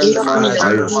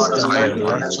spirit of faith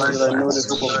and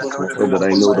knowledge of Christ. So that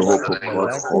I know the hope of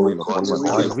God's calling upon my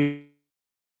life.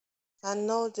 And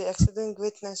know the exceeding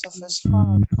greatness of his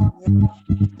power.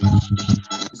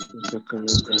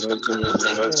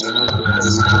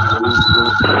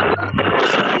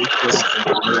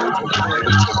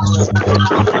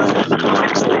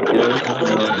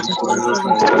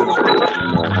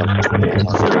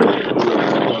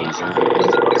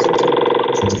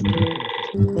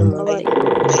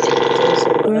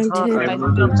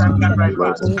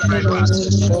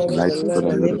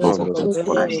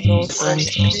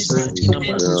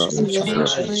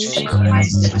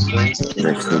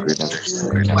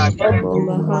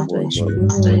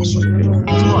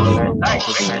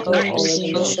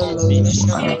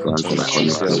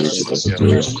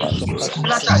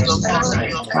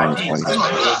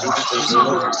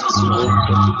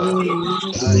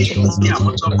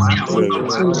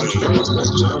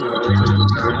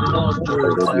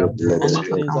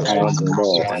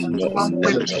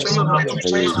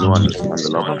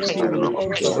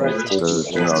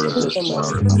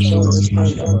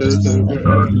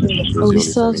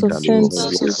 Without offense to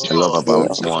I love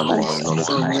about more and more knowledge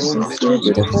of be filled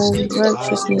with all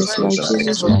righteousness like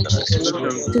Jesus Christ,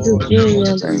 to the glory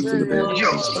and thanks to the day of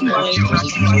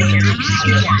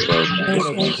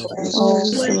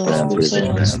all wisdom and spiritual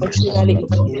understanding.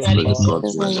 praise of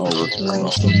God's word, Heaven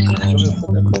all and wisdom and mighty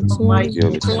knowledge. continually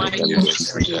Dearly thank you,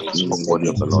 the body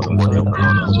of the Lord and Son,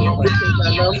 and everything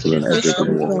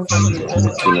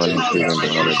continually increasing the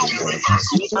knowledge of God.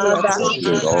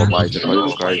 With all might according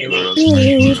to Christ,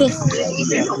 glorious.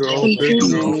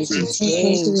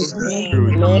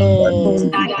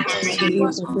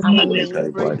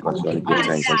 Continually give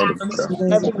thanks unto the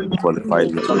Father, who qualified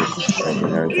me with the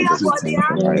inheritance of the saints in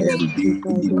Christ.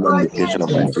 The application of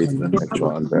my faith is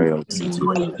effectual and very unceasing.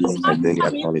 I daily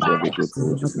acknowledge every good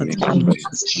thing which is in me.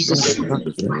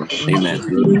 Amen.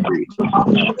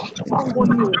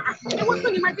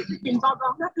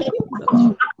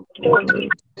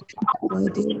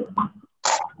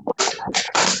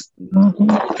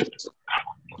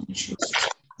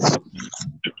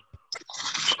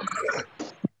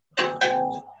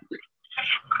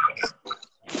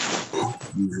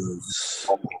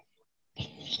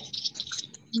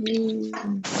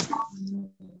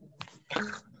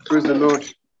 Praise the Lord.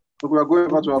 We are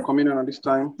going over to our communion at this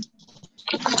time.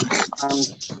 And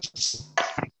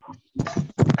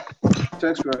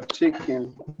text we are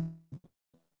taking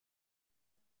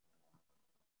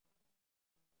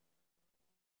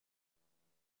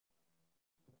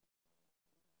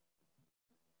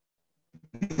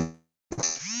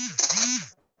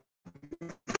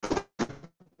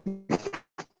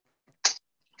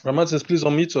Ramatis, please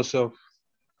unmute yourself.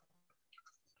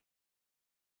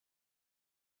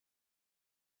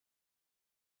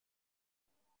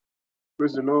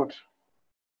 praise the Lord.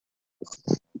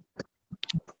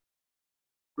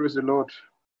 Praise the Lord.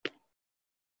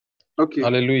 Okay.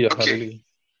 Hallelujah. Hallelujah.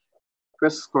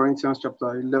 1 Corinthians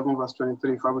chapter 11, verse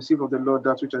 23. If I receive of the Lord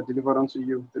that which I delivered unto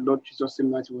you, the Lord Jesus, same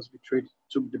night he was betrayed,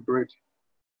 took bread.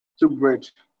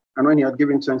 And when he had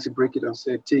given thanks, he broke it and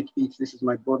said, take, eat, this is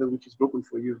my body which is broken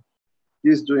for you.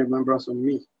 This do in remembrance of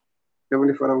me.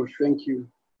 Heavenly Father, we thank you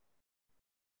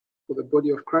for the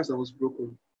body of Christ that was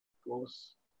broken for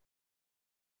us.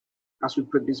 As we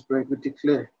break this bread, we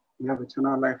declare we have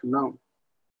eternal life now.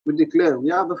 We declare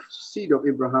we are the seed of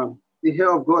Abraham, the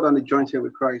heir of God and the joint heir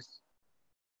with Christ.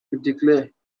 We declare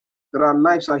that our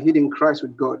lives are hid in Christ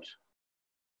with God.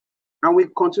 And we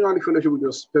continually fellowship with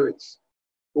your spirits,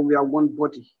 for we are one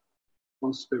body,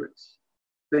 one spirit.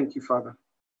 Thank you, Father,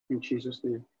 in Jesus'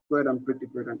 name. Go ahead and break the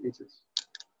bread and eat it.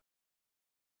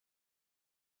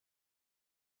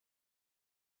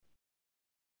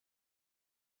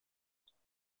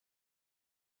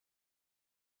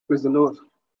 Praise the Lord.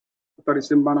 After the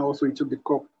same manner also he took the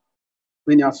cup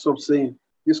when he had supped, saying,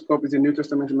 this cup is the New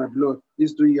Testament in my blood.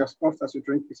 This do ye as oft as you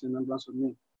drink it in remembrance of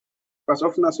me. For as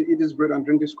often as you eat this bread and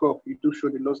drink this cup, you do show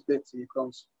the Lord's death till he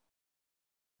comes.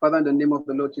 Father, in the name of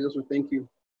the Lord Jesus, we thank you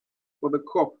for the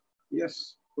cup.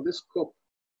 Yes, for this cup,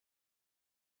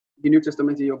 the New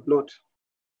Testament in your blood.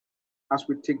 As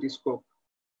we take this cup,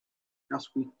 that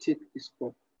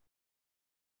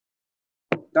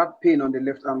pain on the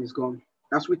left arm is gone.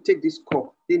 As we take this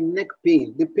cup, the neck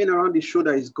pain, the pain around the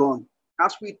shoulder is gone.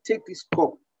 As we take this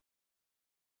cup,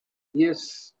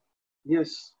 yes.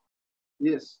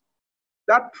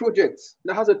 That project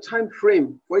that has a time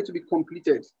frame for it to be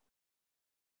completed,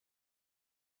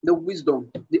 the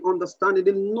wisdom, the understanding,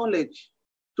 the knowledge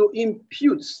to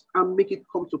impute and make it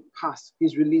come to pass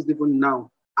is released even now.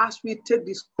 As we take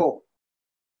this call,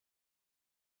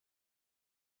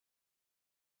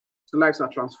 the lives are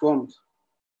transformed.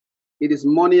 It is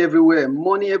money everywhere,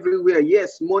 money everywhere.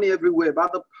 Yes, money everywhere by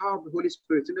the power of the Holy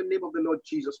Spirit in the name of the Lord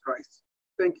Jesus Christ.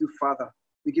 Thank you, Father.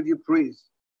 We give you praise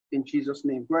in Jesus'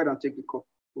 name. Go ahead and take the cup.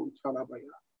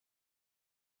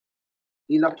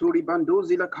 Ilaturi bando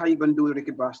zila kai bando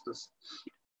rekibastas.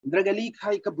 Dragali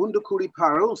kai kabundu kuri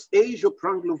paros. Ejo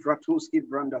pranglo vratos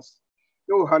brandas.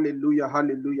 Oh, hallelujah,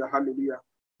 hallelujah, hallelujah.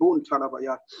 Bon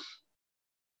talabaya.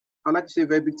 I'd like to say a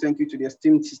very big thank you to the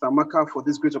esteemed Sister Maka for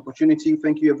this great opportunity.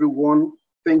 Thank you, everyone.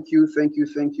 Thank you, thank you,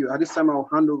 thank you. At this time, I'll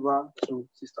hand over to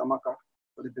Sister Maka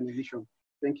for the benediction.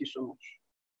 Thank you so much.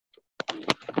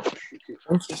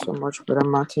 Thank you so much, Brother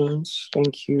Martins.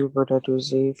 Thank you, Brother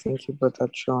Dozie. Thank you, Brother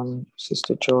John,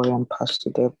 Sister Joy, and Pastor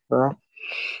Deborah.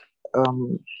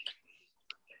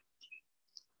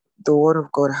 The word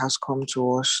of God has come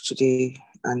to us today,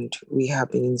 and we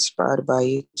have been inspired by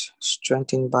it,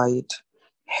 strengthened by it,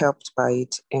 helped by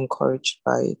it, encouraged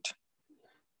by it.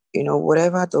 You know,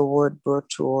 whatever the word brought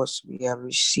to us, we have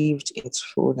received its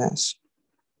fullness.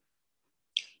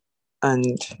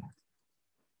 And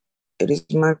it is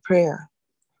my prayer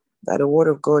that the word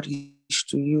of God is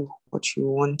to you what you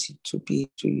want it to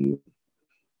be to you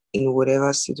in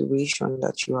whatever situation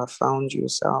that you have found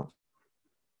yourself.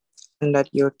 And that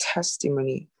your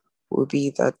testimony will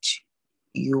be that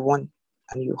you won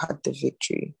and you had the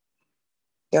victory.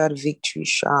 That victory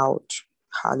shout,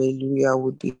 hallelujah,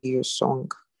 would be your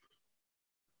song.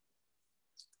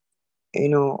 You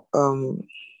know,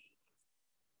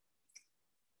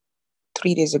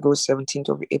 3 days ago, 17th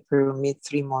of April, made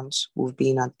 3 months, we've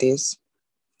been at this.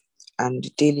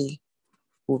 And daily,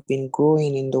 we've been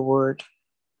growing in the word,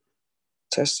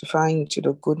 testifying to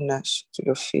the goodness, to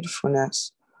the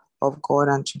faithfulness of God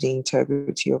and to the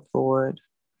integrity of the word.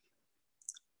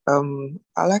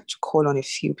 I like to call on a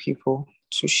few people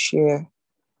to share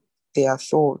their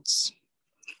thoughts.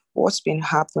 What's been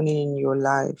happening in your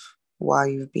life while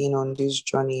you've been on this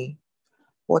journey?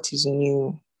 What is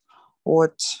new?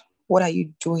 What are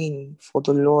you doing for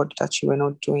the Lord that you were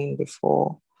not doing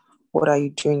before? What are you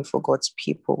doing for God's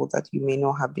people that you may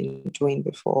not have been doing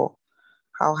before?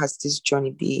 How has this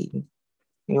journey been?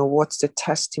 You know, what's the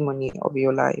testimony of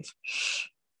your life?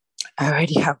 I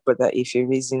already have Brother Ife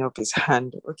raising up his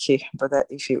hand. Okay, Brother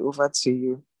Ife, over to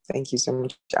you. Thank you so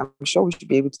much. I'm sure we should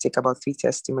be able to take about 3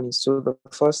 testimonies. So the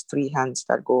first 3 hands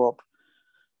that go up,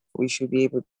 we should be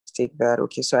able to take that.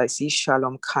 Okay, so I see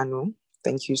Shalom Kanu.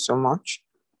 Thank you so much.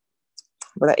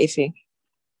 Brother Ife,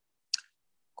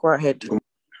 go ahead.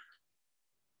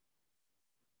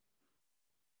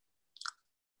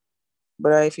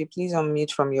 Brother Ife, please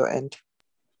unmute from your end.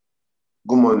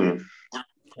 Good morning.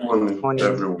 Good morning,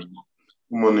 everyone.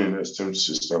 Good morning, esteemed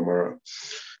Sister Mara.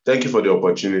 Thank you for the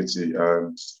opportunity,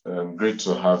 and great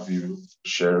to have you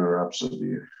sharing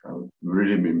Rhapsody. I've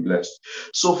really been blessed.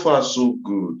 So far, so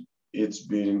good. It's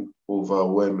been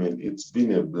overwhelming. It's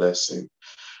been a blessing.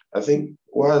 I think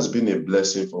what has been a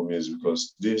blessing for me is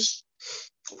because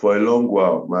for a long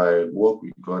while, my work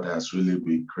with God has really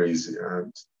been crazy,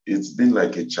 and it's been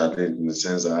like a challenge in the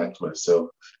sense I ask myself,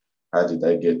 how did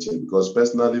I get here? Because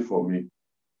personally for me,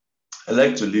 I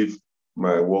like to live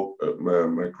my work,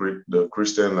 the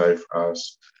Christian life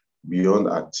as beyond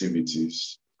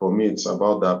activities. For me, it's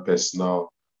about that personal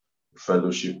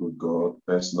fellowship with God,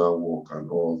 personal work and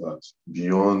all that,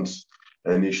 beyond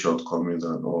any shortcomings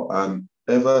and all. And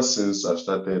ever since I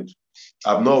started,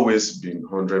 I've not always been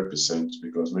 100%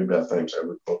 because maybe at times I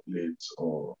wake up late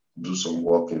or do some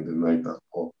work in the night and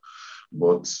all.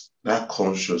 But that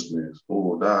consciousness,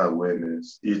 that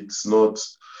awareness, it's not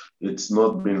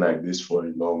been like this for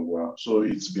a long while. So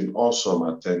it's been awesome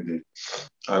attending.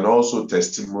 And also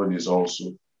testimonies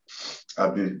also.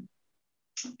 I've been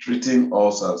treating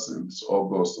ulcers since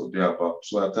August or thereabout.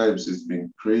 So at times it's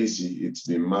been crazy, it's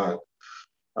been mad.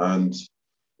 And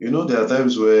you know, there are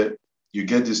times where you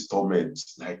get this torment,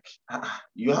 like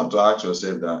you have to ask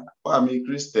yourself that, I'm a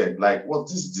Christian, like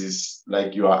what is this?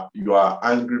 Like you are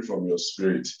angry from your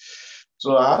spirit.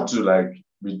 So I had to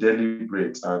be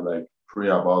deliberate and pray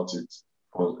about it,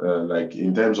 like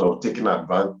in terms of taking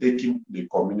the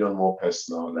communion more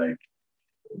personal, like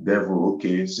devil,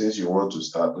 okay, since you want to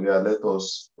start, let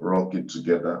us rock it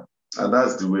together. And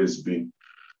that's the way it's been.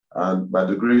 And by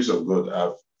the grace of God,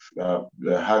 I've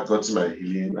gotten my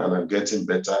healing and I'm getting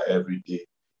better every day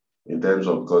in terms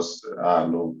of, because I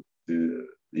know the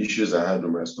issues I had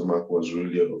with my stomach was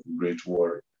really of great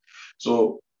worry.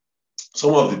 So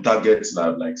some of the targets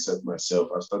that I've set myself,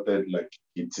 I started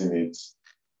hitting it.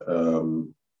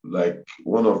 like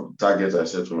one of the targets I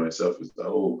set for myself is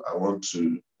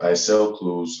that, I sell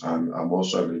clothes and I'm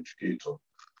also an educator.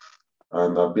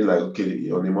 And I've been like,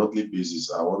 okay, on a monthly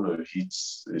basis, I want to hit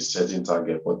a certain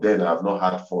target, but then I've not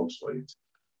had funds for it.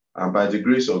 And by the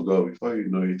grace of God, before you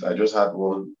know it, I just had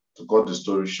one, to cut the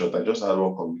story short, I just had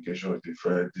one communication with a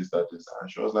friend, this, that, this.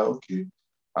 And she was like, okay,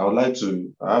 I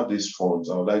have these funds.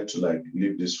 I would like to like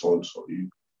leave these funds for you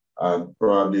and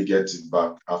probably get it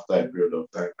back after a period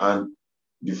of time. And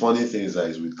the funny thing is that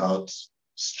it's without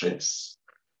stress,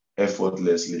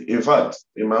 effortlessly. In fact,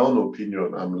 in my own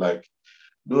opinion, I'm like,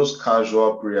 those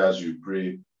casual prayers you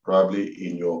pray, probably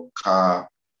in your car,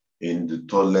 in the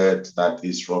toilet, that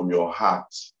is from your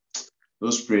heart,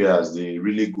 those prayers, they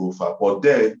really go far. But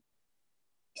then,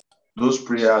 those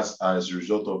prayers are as a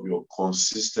result of your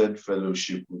consistent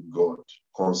fellowship with God,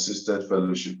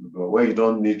 where you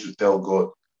don't need to tell God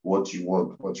what you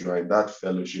want, but you are in that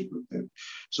fellowship with Him.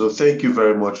 So thank you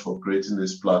very much for creating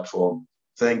this platform.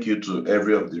 Thank you to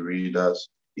every of the readers.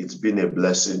 It's been a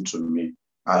blessing to me,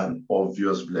 an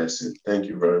obvious blessing. Thank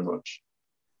you very much.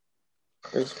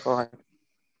 Praise God.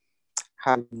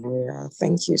 Hallelujah.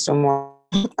 Thank you so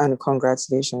much, and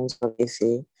congratulations,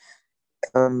 Ife.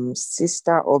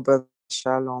 Sister Ober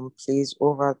Shalom, please,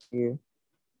 over to you.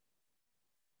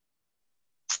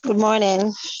 Good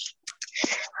morning.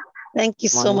 Thank you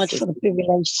so much for the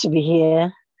privilege to be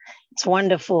here. It's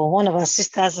wonderful. One of our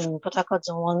sisters in Port Harcourt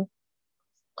Zone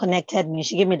connected me.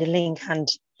 She gave me the link. And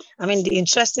I mean, the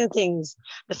interesting things,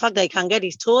 the fact that you can get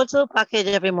this total package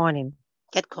every morning,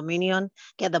 get communion,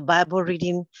 get the Bible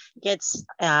reading, get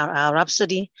our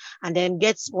Rhapsody, and then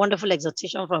get wonderful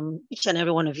exhortation from each and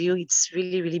every one of you. It's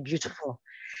really, really beautiful.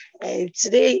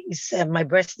 Today is my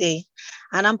birthday,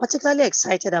 and I'm particularly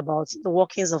excited about the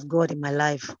workings of God in my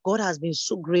life. God has been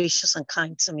so gracious and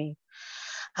kind to me.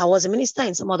 I was a minister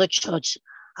in some other church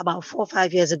about 4 or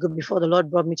 5 years ago before the Lord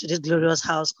brought me to this glorious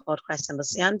house called Christ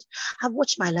Embassy, and I've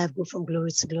watched my life go from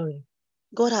glory to glory.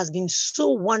 God has been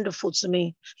so wonderful to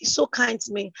me. He's so kind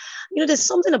to me. You know, there's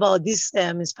something about this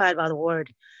inspired by the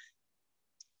word.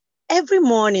 Every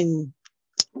morning,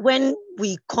 when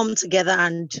we come together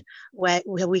and where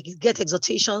we get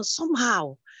exhortation,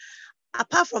 somehow,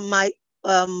 apart from my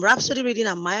Rhapsody reading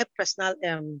and my personal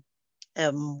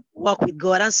work with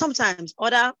God, and sometimes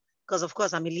other, because of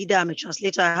course I'm a leader, I'm a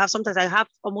translator, I have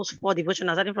almost 4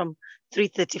 devotionals, starting from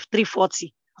 3:30,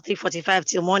 3:40, 3:45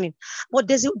 till morning. But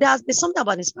there's something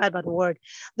about inspired by the word.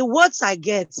 The words I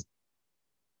get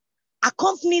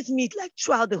accompanies me like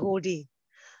throughout the whole day.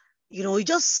 You know, it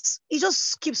just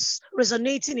keeps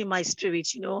resonating in my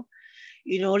spirit, you know.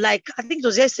 Like I think it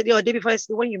was yesterday or the day before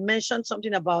yesterday when you mentioned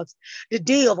something about the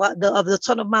day of the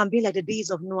Son of Man being like the days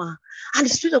of Noah, and the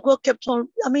Spirit of God kept on,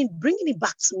 bringing it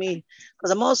back to me,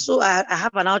 because I'm also I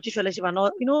have an outreach fellowship and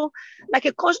all, like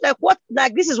a coach,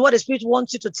 like this is what the Spirit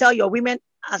wants you to tell your women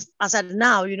as at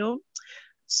now,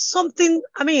 something.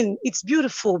 It's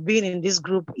beautiful being in this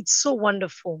group. It's so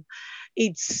wonderful.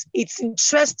 It's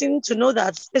interesting to know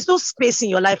that there's no space in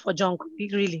your life for junk,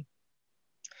 really.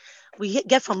 We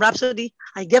get from Rhapsody,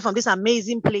 I get from this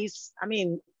amazing place.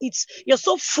 You're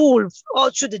so full all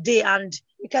through the day, and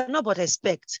you cannot but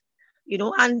expect,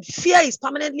 and fear is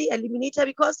permanently eliminated,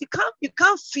 because you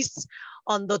can't feast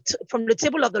from the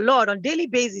table of the Lord on a daily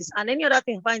basis, and any other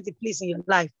thing finds a place in your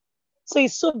life. So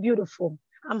it's so beautiful.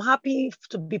 I'm happy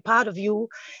to be part of you,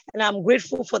 and I'm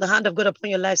grateful for the hand of God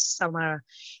upon your life, Samara.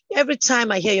 Every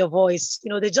time I hear your voice,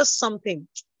 there's just something.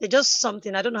 I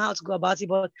don't know how to go about it,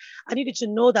 but I need you to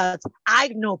know that I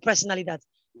know personally that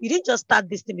you didn't just start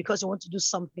this thing because you want to do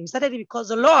something. You started it because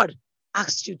the Lord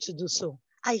asked you to do so.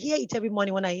 I hear it every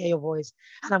morning when I hear your voice,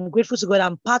 and I'm grateful to God.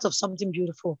 I'm part of something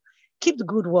beautiful. Keep the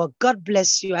good work. God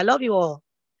bless you. I love you all.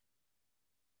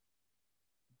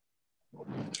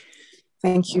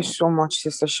 Thank you so much,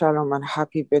 Sister Shalom, and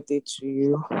happy birthday to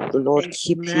you. The Lord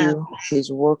keep you,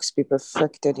 His works be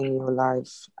perfected in your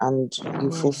life, and you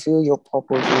fulfill your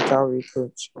purpose without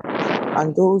reproach.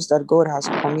 And those that God has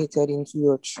committed into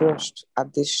your trust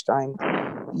at this time,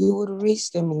 you will raise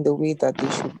them in the way that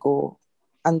they should go,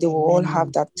 and they will all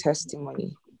have that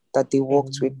testimony that they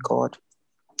walked with God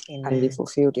and they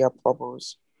fulfilled their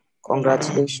purpose.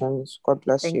 Congratulations. God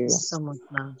bless you. Thank you so much,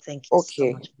 ma'am. Thank you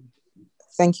so much.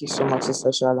 Thank you so much,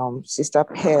 Sister Shalom. Sister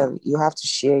Pearl, you have to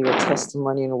share your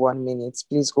testimony in 1 minute.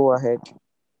 Please go ahead.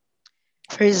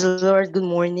 Praise the Lord. Good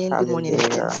morning. Hallelujah. Good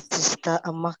morning, Sister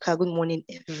Amaka. Good morning,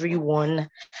 everyone.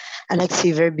 I'd like to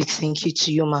say a very big thank you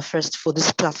to you, Ma, first for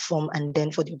this platform and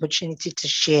then for the opportunity to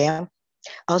share.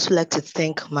 I also like to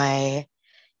thank my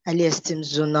highly esteemed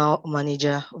zonal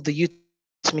manager of the youth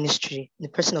ministry, the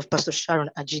person of Pastor Sharon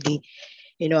Ajidi.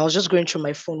 I was just going through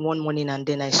my phone one morning and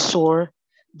then I saw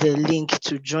the link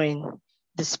to join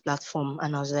this platform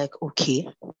and I was like, okay,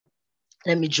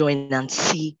 let me join and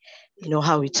see,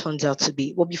 how it turns out to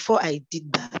be. Well, before I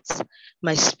did that,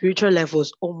 my spiritual life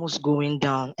was almost going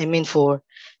down. I mean, for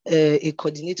a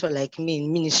coordinator like me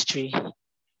in ministry,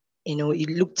 it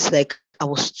looked like I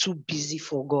was too busy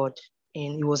for God,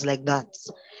 and it was like that.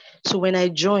 So when I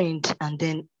joined, and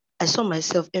then I saw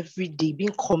myself every day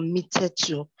being committed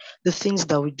to the things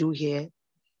that we do here,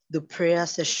 the prayer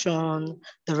session,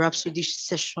 the Rhapsody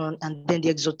session, and then the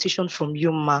exhortation from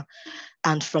Yuma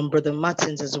and from Brother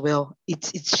Martins as well.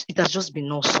 It has just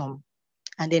been awesome.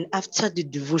 And then after the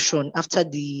devotion, after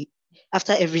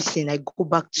everything, I go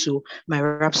back to my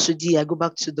Rhapsody, I go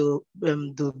back to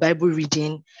the Bible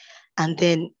reading, and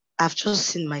then I've just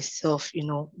seen myself,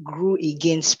 grow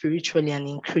again spiritually and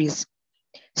increase.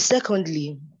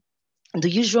 Secondly, the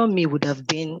usual me would have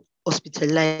been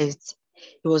hospitalized.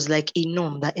 It was like a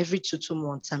norm that every 2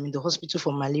 months I'm in the hospital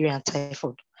for malaria and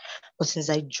typhoid. But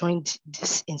since I joined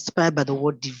this Inspired by the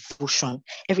Word devotion,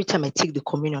 every time I take the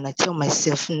communion, I tell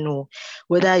myself, no,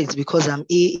 whether it's because I'm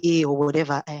AA or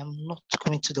whatever, I am not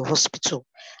going to the hospital.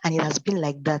 And it has been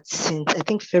like that since, I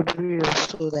think, February or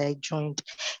so that I joined.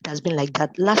 It has been like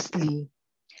that. Lastly,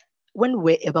 when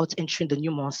we're about entering the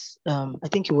new month, I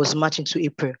think it was March into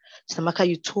April, Samaka,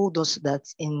 you told us that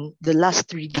in the last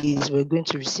 3 days, we're going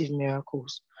to receive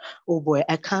miracles. Oh boy,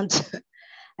 I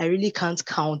really can't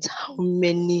count how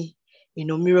many,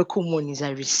 miracle monies I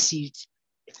received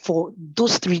for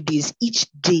those 3 days. Each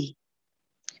day,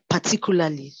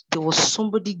 particularly, there was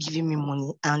somebody giving me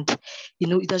money, and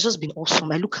it has just been awesome.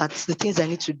 I look at the things I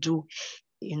need to do,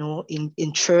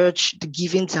 in church, the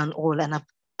givings and all, and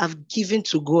I've given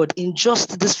to God in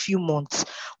just this few months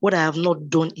what I have not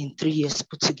done in 3 years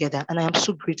put together, and I am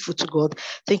so grateful to God.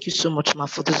 Thank you so much, Ma,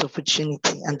 for this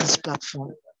opportunity and this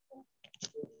platform.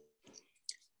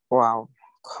 Wow.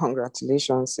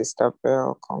 Congratulations, Sister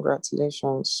Bell.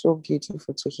 Congratulations. So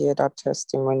beautiful to hear that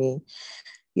testimony.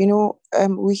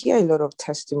 We hear a lot of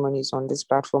testimonies on this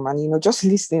platform, and just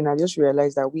listening, I just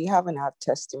realized that we haven't had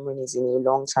testimonies in a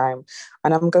long time,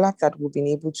 and I'm glad that we've been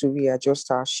able to readjust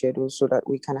our schedule so that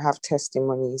we can have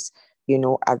testimonies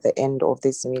at the end of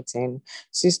this meeting.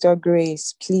 Sister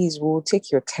Grace, please, we'll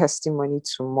take your testimony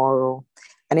tomorrow.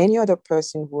 And any other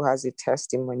person who has a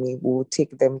testimony, we'll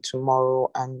take them tomorrow,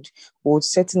 and we'll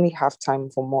certainly have time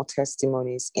for more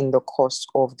testimonies in the course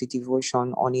of the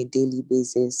devotion on a daily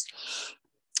basis.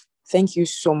 Thank you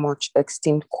so much,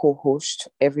 esteemed co-host,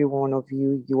 every one of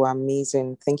you. You are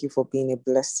amazing. Thank you for being a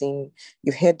blessing.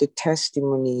 You've heard the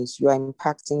testimonies. You are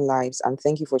impacting lives. And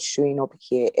thank you for showing up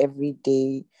here every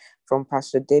day. From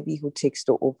Pastor Debbie, who takes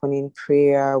the opening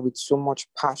prayer with so much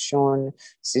passion,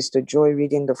 Sister Joy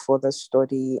reading the further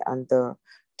study and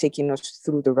taking us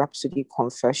through the Rhapsody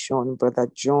confession, Brother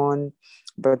John,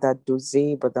 Brother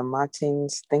Doze, Brother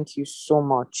Martins, thank you so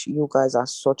much. You guys are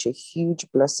such a huge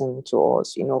blessing to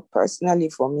us. Personally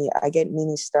for me, I get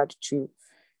ministered to.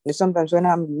 Sometimes when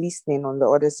I'm listening on the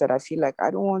other side, I feel like I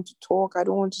don't want to talk. I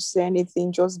don't want to say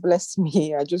anything. Just bless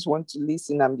me. I just want to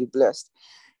listen and be blessed.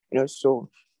 So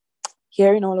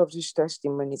hearing all of these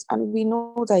testimonies, and we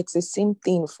know that it's the same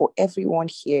thing for everyone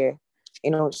here.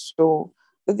 So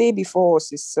the day before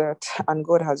us is set, and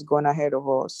God has gone ahead of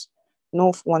us.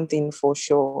 Know one thing for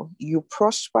sure: you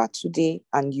prosper today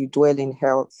and you dwell in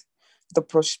health. The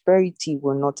prosperity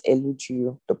will not elude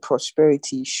you. The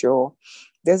prosperity is sure.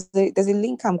 There's a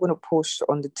link I'm going to post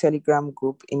on the Telegram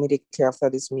group immediately after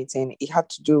this meeting. It had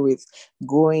to do with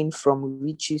growing from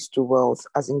riches to wealth,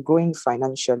 as in growing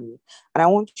financially. And I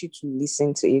want you to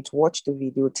listen to it, watch the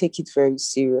video, take it very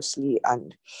seriously,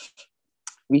 and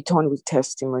return with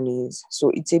testimonies. So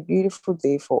it's a beautiful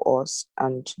day for us,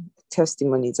 and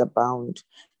testimonies abound.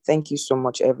 Thank you so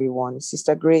much, everyone.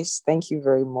 Sister Grace, thank you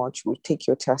very much. We'll take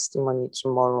your testimony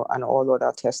tomorrow and all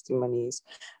other testimonies.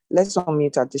 Let's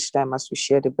unmute at this time as we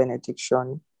share the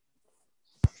benediction.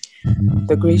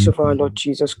 The grace of our Lord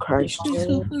Jesus Christ,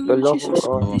 the love of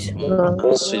God,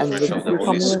 and the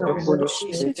communion of the Holy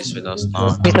Spirit is with us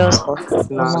now.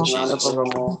 now and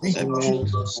forevermore. Amen.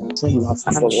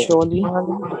 And surely,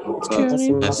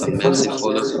 Goodness and mercy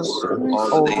follows us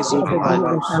all the days of our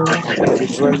life. and we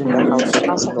dwell in the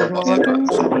house of the Lord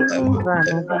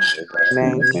Ever.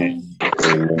 Amen.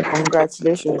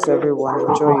 Congratulations, everyone.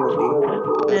 Enjoy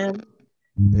your day.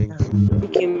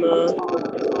 Thank you, Ma.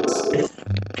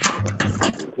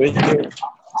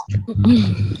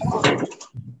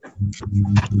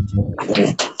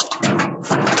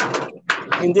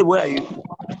 Indeed, where are you?